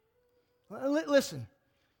 Listen,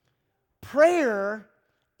 prayer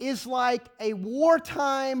is like a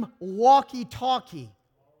wartime walkie-talkie,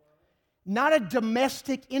 not a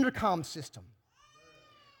domestic intercom system.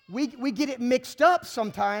 We get it mixed up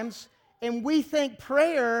sometimes, and we think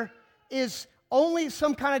prayer is only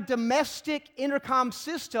some kind of domestic intercom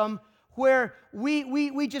system where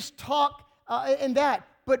we just talk and that.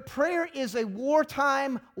 But prayer is a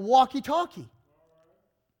wartime walkie-talkie.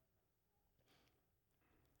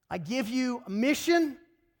 I give you a mission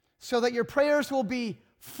so that your prayers will be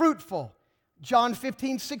fruitful. John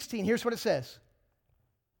 15:16, here's what it says.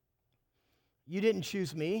 You didn't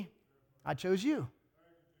choose me, I chose you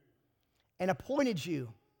and appointed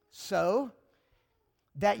you so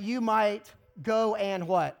that you might go and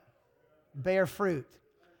what? Bear fruit.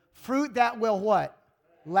 Fruit that will what?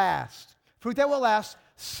 Last. Fruit that will last,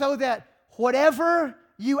 so that whatever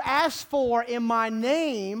you ask for in my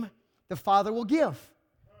name, the Father will give.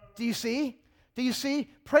 Do you see? Do you see?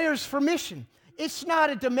 Prayers for mission. It's not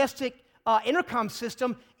a domestic intercom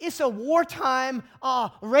system. It's a wartime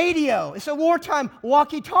radio. It's a wartime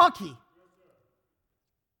walkie-talkie.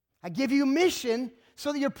 I give you mission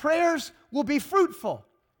so that your prayers will be fruitful.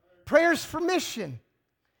 Prayers for mission.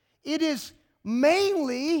 It is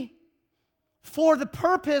mainly for the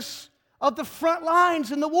purpose of the front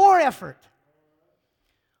lines in the war effort.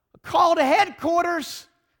 A call to headquarters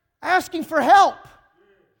asking for help.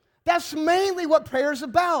 That's mainly what prayer is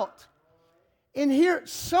about. And here,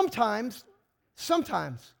 sometimes,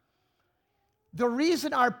 the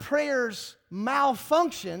reason our prayers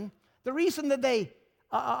malfunction, the reason that they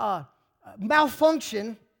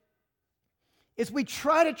malfunction is we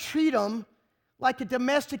try to treat them like a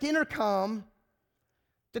domestic intercom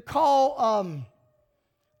to call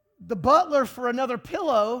the butler for another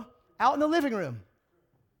pillow out in the living room.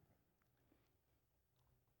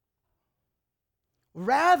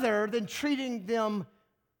 Rather than treating them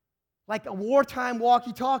like a wartime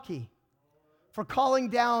walkie-talkie for calling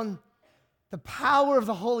down the power of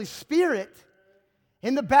the Holy Spirit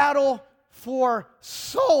in the battle for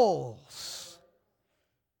souls.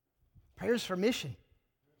 Prayers for mission.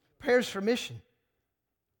 Prayers for mission.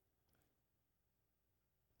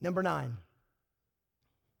 Number 9.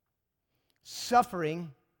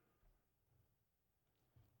 Suffering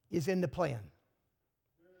is in the plan.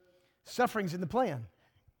 Suffering's in the plan.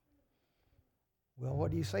 Well,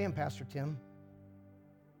 what are you saying, Pastor Tim?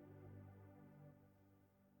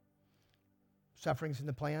 Suffering's in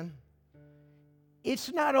the plan.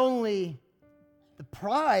 It's not only the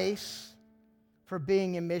price for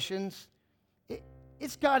being in missions,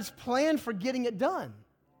 it's God's plan for getting it done.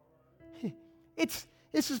 It's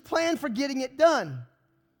His plan for getting it done.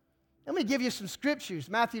 Let me give you some scriptures.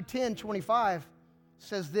 Matthew 10:25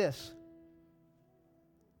 says this.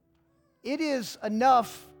 It is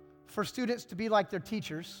enough for students to be like their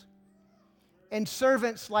teachers and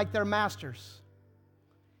servants like their masters.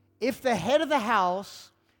 If the head of the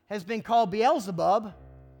house has been called Beelzebub,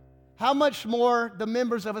 how much more the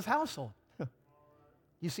members of his household?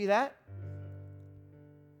 You see that?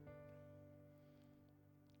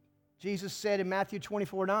 Jesus said in Matthew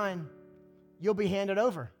 24:9, you'll be handed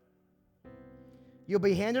over. You'll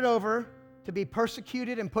be handed over to be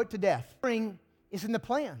persecuted and put to death. Suffering is in the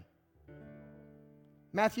plan.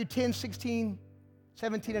 Matthew 10:16,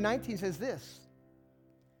 17, and 19 says this.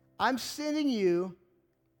 I'm sending you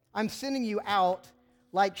out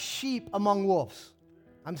like sheep among wolves.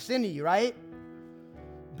 I'm sending you, right?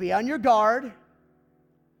 Be on your guard.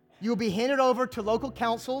 You'll be handed over to local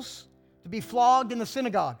councils to be flogged in the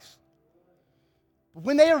synagogues. But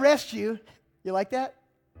when they arrest you, you like that?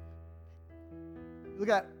 Look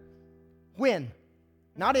at that. When,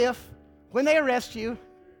 not if. When they arrest you,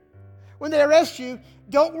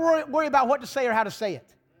 don't worry about what to say or how to say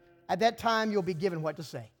it. At that time, you'll be given what to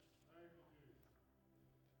say.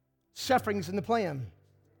 Suffering's in the plan.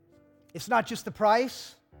 It's not just the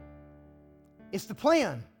price, it's the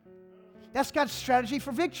plan. That's God's strategy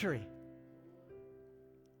for victory.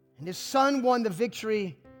 And his son won the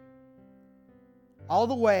victory all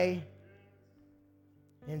the way,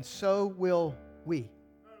 and so will we.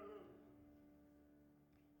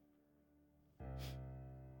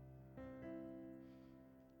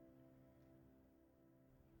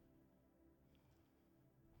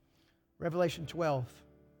 Revelation 12,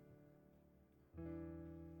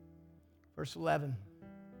 verse 11.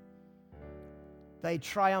 They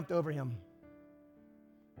triumphed over him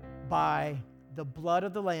by the blood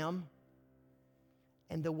of the Lamb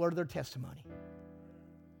and the word of their testimony.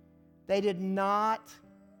 They did not,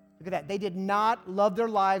 look at that, they did not love their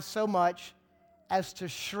lives so much as to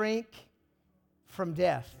shrink from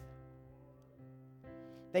death.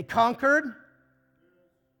 They conquered,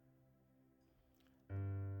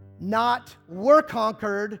 not were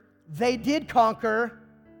conquered, they did conquer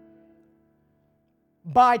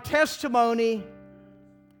by testimony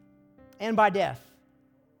and by death.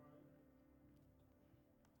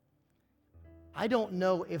 I don't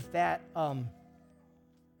know if that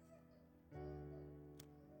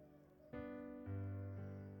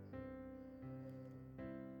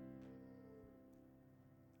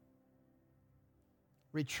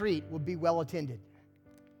retreat would be well attended.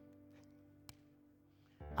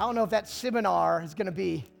 I don't know if that seminar is going to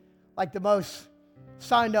be like the most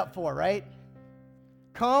signed up for, right?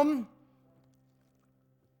 Come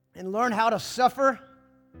and learn how to suffer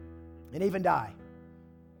and even die.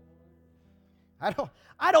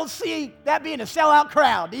 I don't see that being a sellout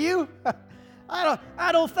crowd. Do you?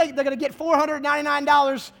 I don't think they're going to get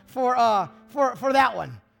 $499 for that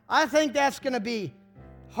one. I think that's going to be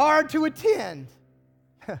hard to attend.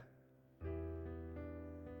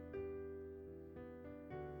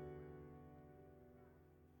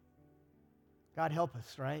 God help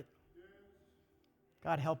us, right?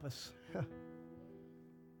 God help us.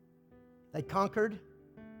 They conquered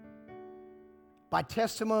by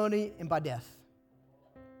testimony and by death.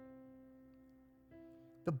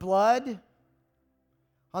 The blood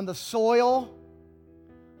on the soil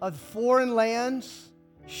of foreign lands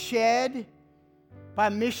shed by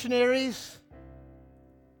missionaries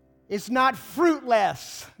is not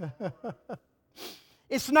fruitless.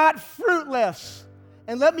 It's not fruitless.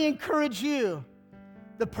 And let me encourage you,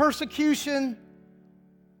 the persecution,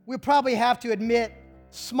 we'll probably have to admit,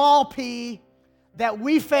 small p, that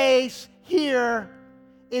we face here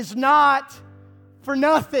is not for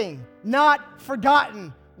nothing, not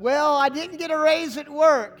forgotten. Well, I didn't get a raise at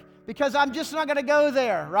work because I'm just not going to go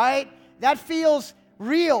there, right? That feels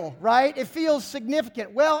real, right? It feels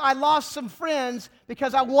significant. Well, I lost some friends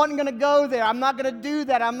because I wasn't going to go there. I'm not going to do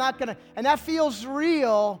that. And that feels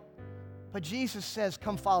real. But Jesus says,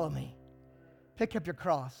 come follow me. Pick up your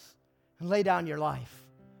cross and lay down your life.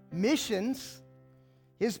 Missions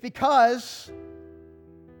is because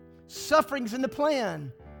suffering's in the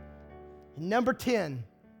plan. And number 10,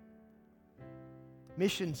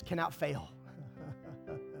 missions cannot fail.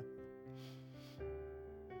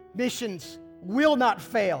 Missions will not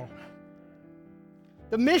fail.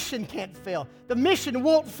 The mission can't fail. The mission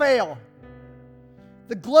won't fail.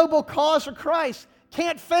 The global cause for Christ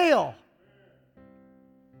can't fail.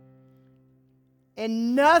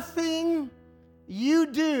 And nothing you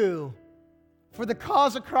do for the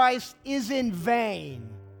cause of Christ is in vain.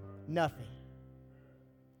 Nothing.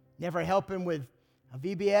 Never helping with a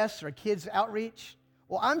VBS or a kids outreach.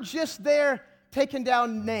 Well, I'm just there taking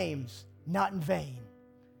down names, not in vain.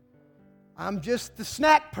 I'm just the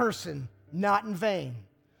snack person, not in vain.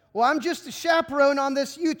 Well, I'm just a chaperone on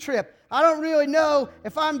this youth trip. I don't really know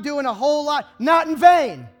if I'm doing a whole lot, not in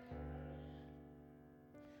vain.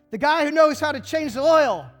 The guy who knows how to change the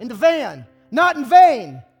oil in the van, not in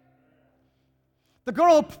vain.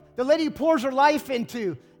 The lady who pours her life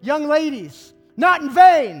into young ladies, not in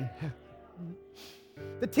vain.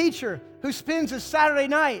 The teacher who spends his Saturday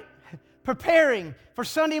night preparing for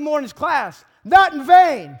Sunday morning's class, not in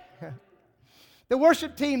vain. The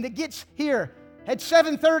worship team that gets here at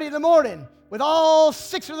 7:30 in the morning with all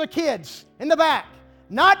 6 of their kids in the back,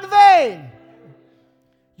 not in vain.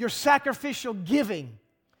 Your sacrificial giving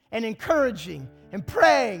and encouraging and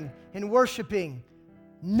praying and worshiping,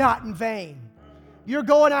 not in vain. You're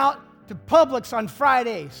going out to Publix on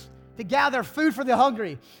Fridays to gather food for the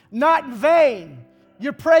hungry, not in vain.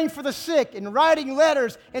 You're praying for the sick and writing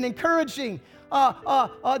letters and encouraging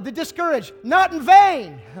the discouraged, not in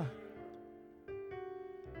vain.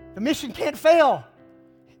 The mission can't fail.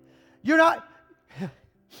 You're on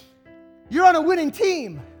a winning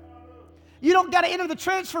team. You don't got to enter the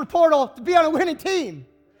transfer portal to be on a winning team.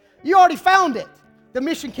 You already found it. The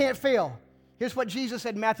mission can't fail. Here's what Jesus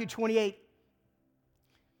said in Matthew 28.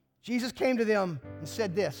 Jesus came to them and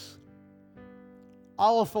said this: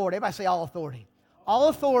 all authority, everybody say all authority. All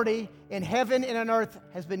authority in heaven and on earth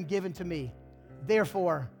has been given to me.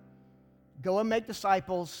 Therefore, go and make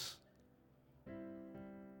disciples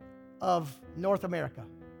of North America.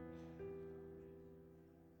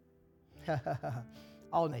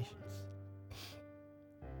 All nations.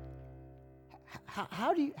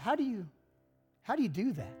 How do you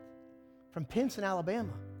do that from Pinson,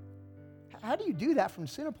 Alabama? How do you do that from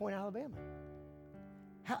Center Point, Alabama?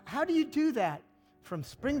 How do you do that from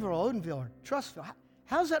Springville, Odenville, or Trussville?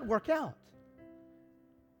 How does that work out?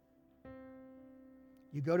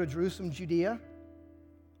 You go to Jerusalem, Judea,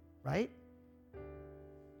 right?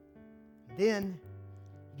 Then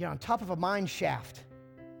you get on top of a mine shaft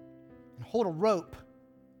and hold a rope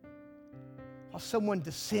while someone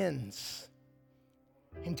descends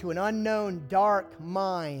into an unknown dark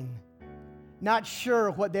mine, not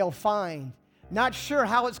sure what they'll find, not sure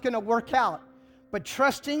how it's going to work out, but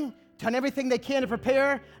trusting, done everything they can to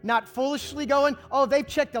prepare, not foolishly going, oh, they've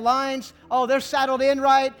checked the lines, oh, they're saddled in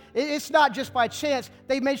right. It's not just by chance.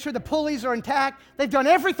 They've made sure the pulleys are intact. They've done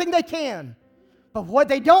everything they can. But what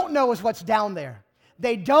they don't know is what's down there.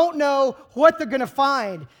 They don't know what they're going to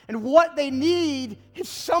find. And what they need is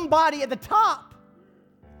somebody at the top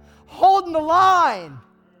holding the line.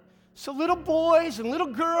 So little boys and little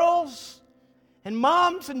girls and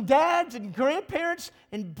moms and dads and grandparents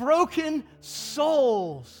and broken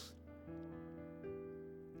souls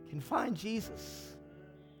can find Jesus.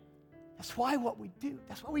 That's why what we do.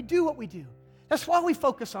 That's why we do what we do. That's why we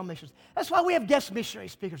focus on missions. That's why we have guest missionary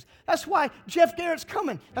speakers. That's why Jeff Garrett's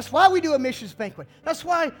coming. That's why we do a missions banquet. That's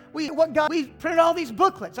why we printed all these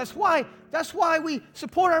booklets. That's why we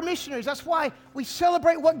support our missionaries. That's why we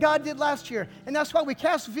celebrate what God did last year. And that's why we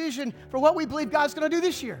cast vision for what we believe God's going to do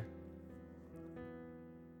this year.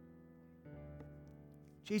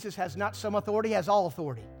 Jesus has not some authority, he has all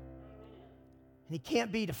authority. And he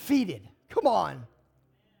can't be defeated. Come on.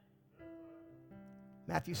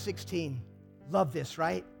 Matthew 16. Love this,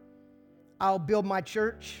 right? I'll build my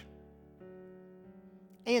church,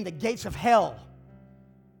 and the gates of hell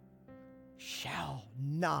shall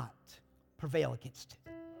not prevail against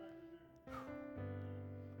it.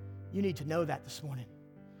 You need to know that this morning.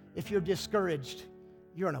 If you're discouraged,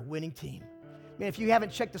 you're on a winning team. Man, if you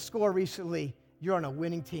haven't checked the score recently, you're on a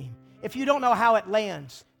winning team. If you don't know how it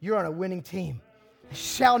lands, you're on a winning team.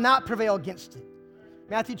 Shall not prevail against it.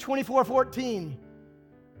 Matthew 24:14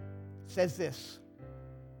 says this: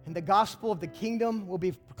 and the gospel of the kingdom will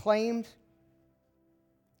be proclaimed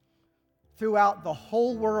throughout the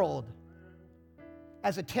whole world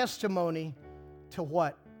as a testimony to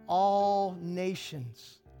what? All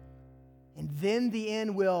nations. And then the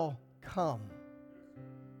end will come.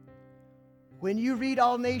 When you read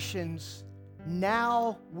all nations,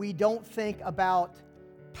 now we don't think about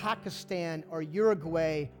Pakistan or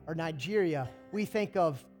Uruguay or Nigeria. We think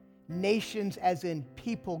of nations as in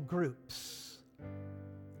people groups.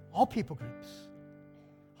 All people groups.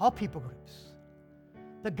 All people groups.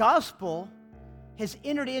 The gospel has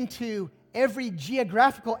entered into every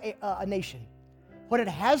geographical nation. What it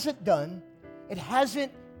hasn't done, it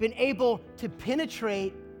hasn't been able to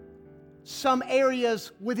penetrate some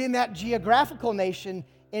areas within that geographical nation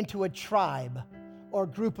into a tribe or a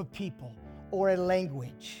group of people or a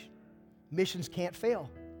language. Missions can't fail.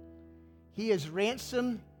 He has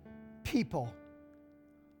ransomed people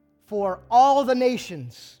for all the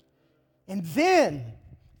nations. And then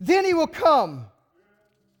he will come.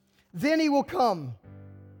 Then he will come.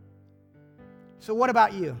 So what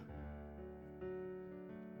about you?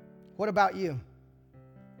 What about you?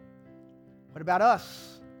 What about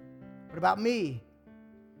us? What about me?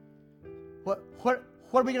 What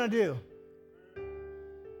are we going to do?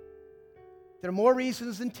 There are more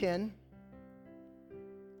reasons than 10.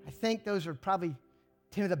 I think those are probably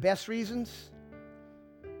 10 of the best reasons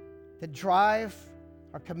that drive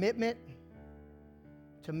our commitment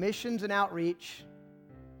to missions and outreach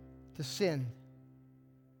to send.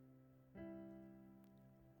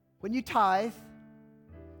 When you tithe,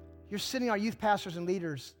 you're sending our youth pastors and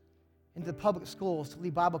leaders into the public schools to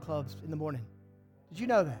lead Bible clubs in the morning. Did you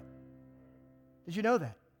know that? Did you know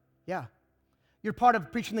that? Yeah. You're part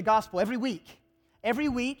of preaching the gospel every week. Every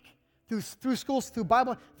week, through schools, through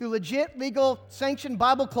legit, legal, sanctioned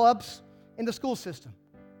Bible clubs in the school system.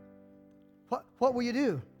 What will you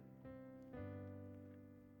do?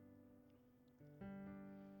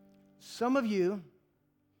 Some of you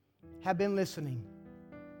have been listening.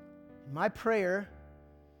 My prayer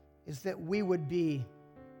is that we would be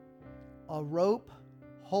a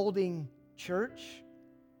rope-holding church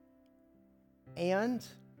and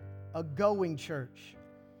a going church,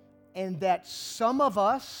 and that some of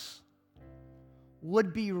us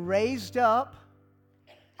would be raised up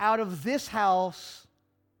out of this house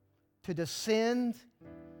to descend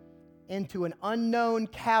into an unknown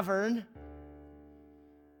cavern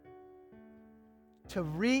to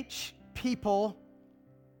reach people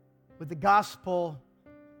with the gospel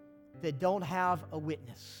that don't have a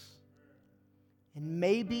witness. And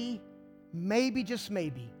maybe, just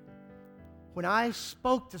maybe, when I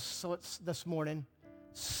spoke this morning,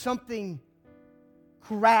 something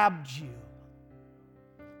grabbed you.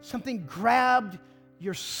 Something grabbed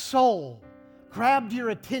your soul, grabbed your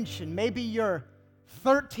attention. Maybe you're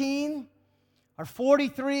 13 or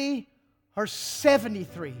 43 or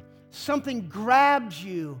 73. Something grabbed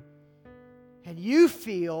you and you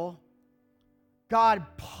feel God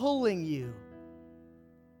pulling you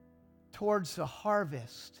towards a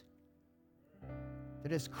harvest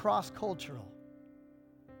that is cross-cultural,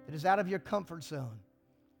 that is out of your comfort zone,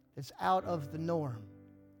 that's out of the norm.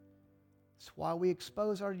 That's why we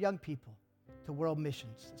expose our young people to world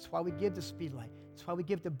missions. That's why we give the Speedlight. That's why we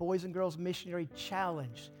give the Boys and Girls Missionary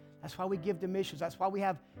Challenge. That's why we give the missions. That's why we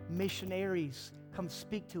have missionaries come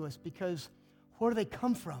speak to us, because where do they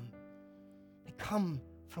come from? They come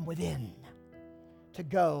from within to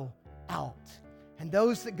go out. And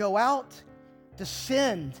those that go out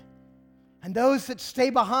descend. And those that stay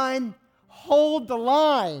behind hold the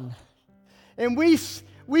line. And we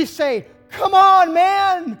say, come on,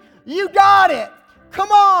 man, you got it.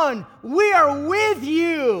 Come on, we are with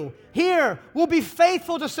you. Here, we'll be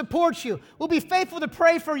faithful to support you. We'll be faithful to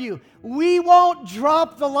pray for you. We won't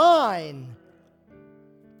drop the line.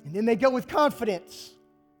 And then they go with confidence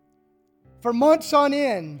for months on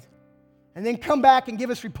end, and then come back and give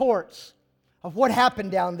us reports of what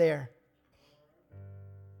happened down there.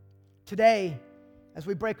 Today, as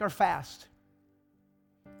we break our fast,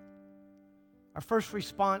 our first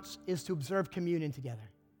response is to observe communion together.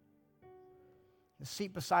 The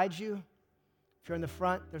seat beside you, if you're in the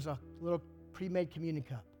front, there's a little pre-made communion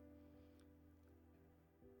cup.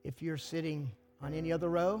 If you're sitting on any other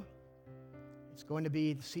row, it's going to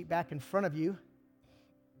be the seat back in front of you.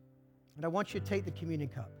 And I want you to take the communion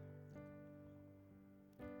cup.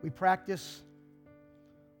 We practice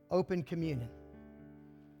open communion.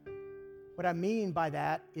 What I mean by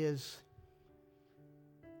that is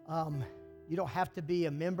you don't have to be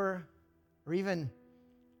a member or even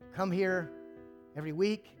come here every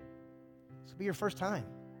week. This will be your first time.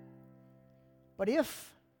 But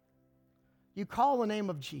if you call the name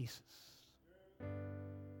of Jesus,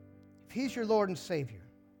 if He's your Lord and Savior,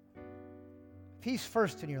 if He's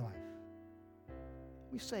first in your life,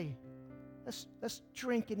 we say, let's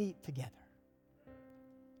drink and eat together.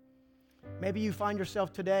 Maybe you find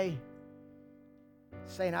yourself today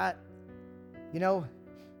saying, I'm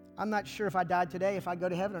not sure if I died today, if I'd go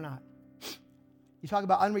to heaven or not. You talk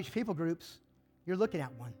about unreached people groups, you're looking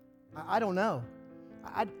at one. I don't know.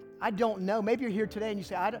 I don't know. Maybe you're here today and you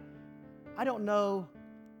say, I don't know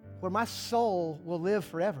where my soul will live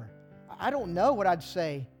forever. I don't know what I'd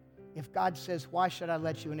say if God says, why should I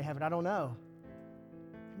let you into heaven? I don't know.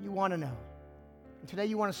 You want to know. And today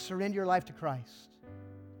you want to surrender your life to Christ.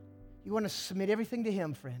 You want to submit everything to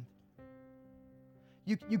Him, friend.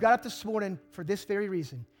 You got up this morning for this very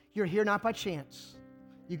reason. You're here not by chance.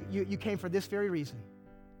 You came for this very reason.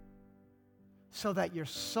 So that your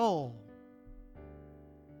soul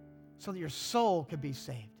could be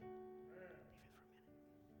saved.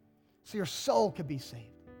 so your soul could be saved.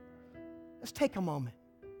 Let's take a moment.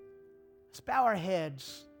 Let's bow our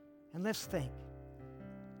heads and let's think.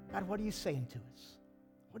 God, what are you saying to us?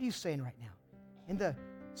 What are you saying right now? In the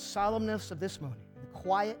solemnness of this moment, in the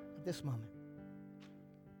quiet of this moment.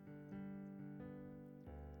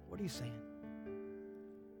 What are you saying?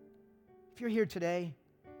 If you're here today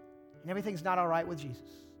and everything's not all right with Jesus,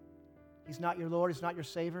 He's not your Lord, He's not your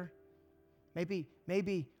Savior. Maybe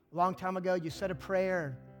a long time ago you said a prayer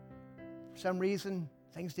and for some reason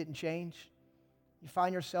things didn't change. You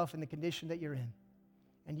find yourself in the condition that you're in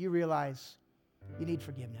and you realize you need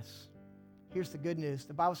forgiveness. Here's the good news.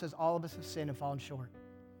 The Bible says all of us have sinned and fallen short.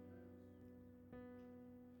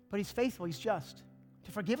 But He's faithful, He's just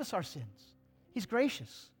to forgive us our sins. He's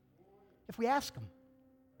gracious if we ask Him.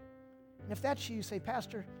 And if that's you, say,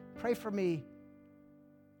 Pastor, pray for me.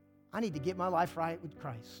 I need to get my life right with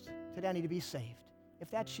Christ. Today I need to be saved.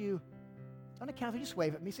 If that's you, on the count of three, just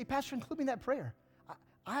wave at me. Say, Pastor, include me in that prayer.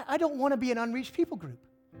 I don't want to be an unreached people group.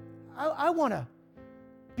 I want to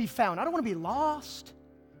be found. I don't want to be lost.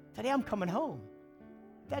 Today I'm coming home.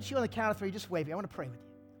 If that's you, on the count of three, just wave me. I want to pray with you.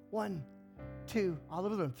 1, 2, all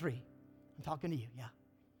over the room. 3. I'm talking to you. Yeah.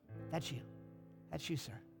 That's you. That's you,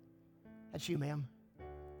 sir. That's you, ma'am.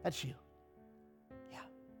 That's you. Yeah.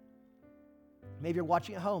 Maybe you're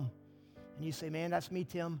watching at home and you say, man, that's me,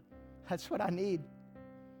 Tim. That's what I need.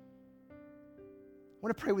 I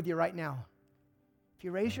want to pray with you right now. If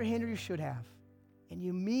you raise your hand, or you should have, and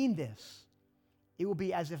you mean this, it will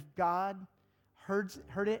be as if God heard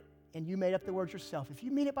it and you made up the words yourself. If you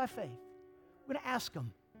mean it by faith, we're going to ask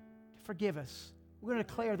Him to forgive us. We're going to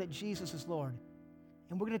declare that Jesus is Lord.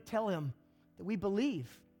 And we're going to tell Him that we believe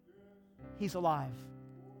He's alive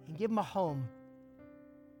and give Him a home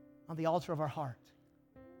on the altar of our heart.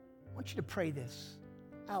 I want you to pray this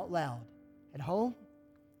out loud at home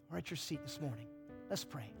or at your seat this morning. Let's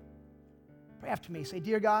pray. Pray after me. Say,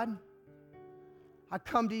 Dear God, I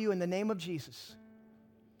come to you in the name of Jesus,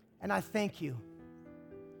 and I thank you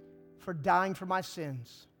for dying for my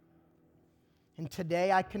sins. And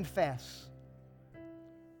today I confess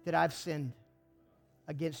that I've sinned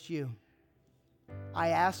against you. I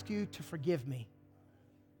ask you to forgive me.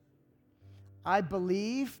 I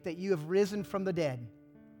believe that you have risen from the dead.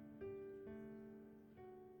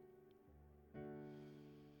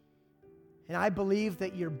 And I believe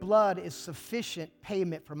that your blood is sufficient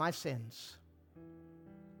payment for my sins.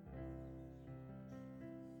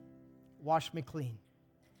 Wash me clean.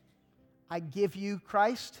 I give you,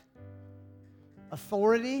 Christ,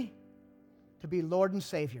 authority to be Lord and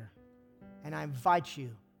Savior. And I invite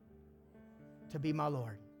you to be my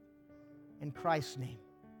Lord. In Christ's name,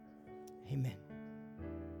 amen.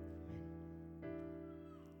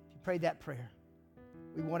 If you prayed that prayer,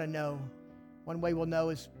 we want to know. One way we'll know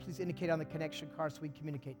is please indicate on the connection card so we can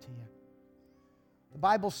communicate to you. The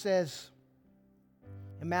Bible says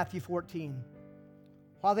in Matthew 14,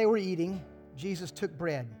 while they were eating, Jesus took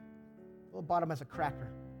bread. The little bottom has a cracker.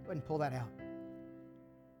 Go ahead and pull that out.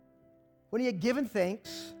 When He had given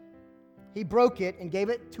thanks, He broke it and gave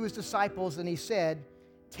it to His disciples, and He said,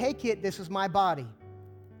 take it, this is my body.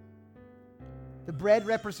 The bread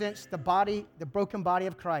represents the body, the broken body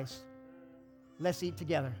of Christ. Let's eat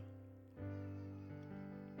together.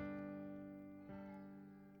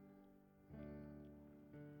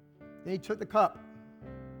 Then He took the cup.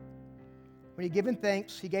 When He had given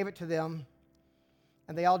thanks, He gave it to them,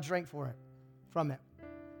 and they all drank from it.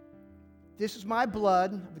 This is my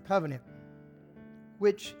blood of the covenant,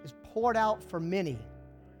 which is poured out for many,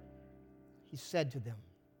 He said to them.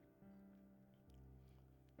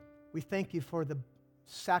 We thank you for the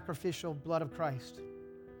sacrificial blood of Christ.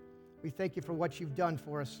 We thank you for what you've done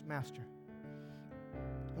for us, Master.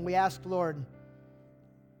 And we ask, Lord,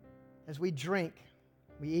 as we drink,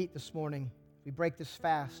 we eat this morning, we break this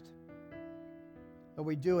fast, but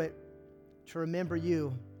we do it to remember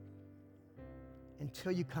you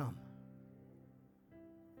until you come.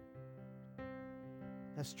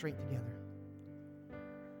 Let's drink together.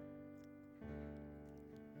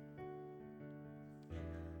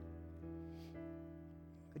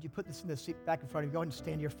 Could you put this in the seat back in front of you? Go ahead and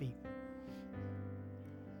stand to your feet. Go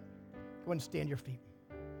ahead and stand to your feet.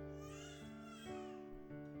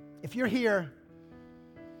 If you're here,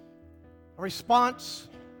 a response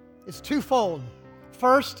is twofold.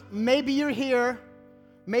 First, maybe you're here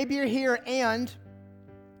and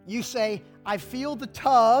you say, I feel the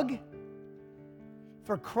tug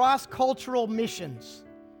for cross-cultural missions.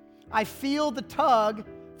 I feel the tug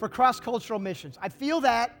for cross-cultural missions. I feel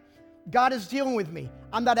that God is dealing with me.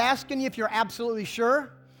 I'm not asking you if you're absolutely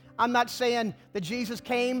sure. I'm not saying that Jesus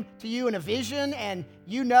came to you in a vision and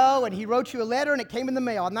you know, and he wrote you a letter and it came in the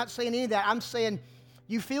mail. I'm not saying any of that. I'm saying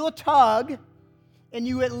you feel a tug and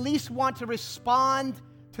you at least want to respond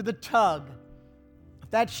to the tug. If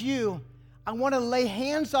that's you, I want to lay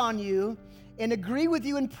hands on you and agree with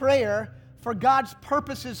you in prayer for God's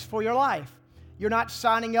purposes for your life. You're not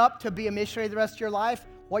signing up to be a missionary the rest of your life.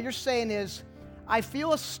 What you're saying is, I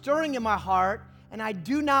feel a stirring in my heart, and I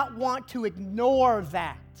do not want to ignore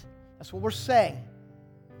that. That's what we're saying,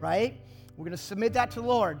 right? We're going to submit that to the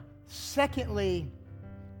Lord. Secondly,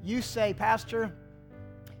 you say, Pastor,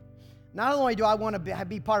 not only do I want to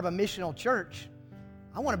be part of a missional church,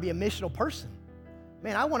 I want to be a missional person.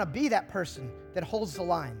 Man, I want to be that person that holds the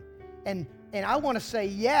line. And I want to say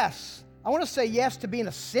yes. I want to say yes to being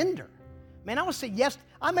a sender. Man, I want to say yes.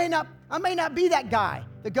 I may not be that guy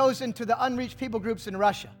that goes into the unreached people groups in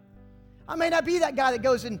Russia. I may not be that guy that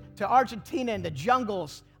goes into Argentina and the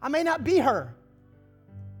jungles. I may not be her.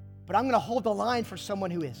 But I'm going to hold the line for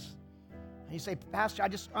someone who is. And you say, Pastor, I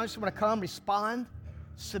just want to come, respond,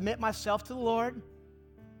 submit myself to the Lord,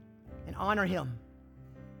 and honor him.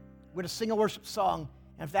 We're going to sing a worship song,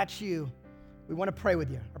 and if that's you, we want to pray with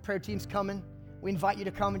you. Our prayer team's coming. We invite you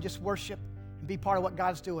to come and just worship and be part of what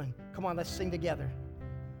God's doing. Come on, let's sing together.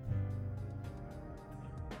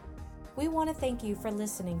 We want to thank you for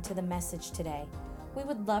listening to the message today. We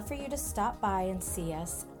would love for you to stop by and see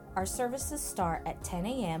us. Our services start at 10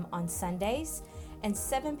 a.m. on Sundays and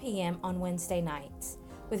 7 p.m. on Wednesday nights,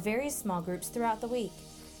 with various small groups throughout the week.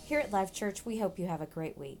 Here at Life Church, we hope you have a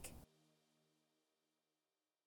great week.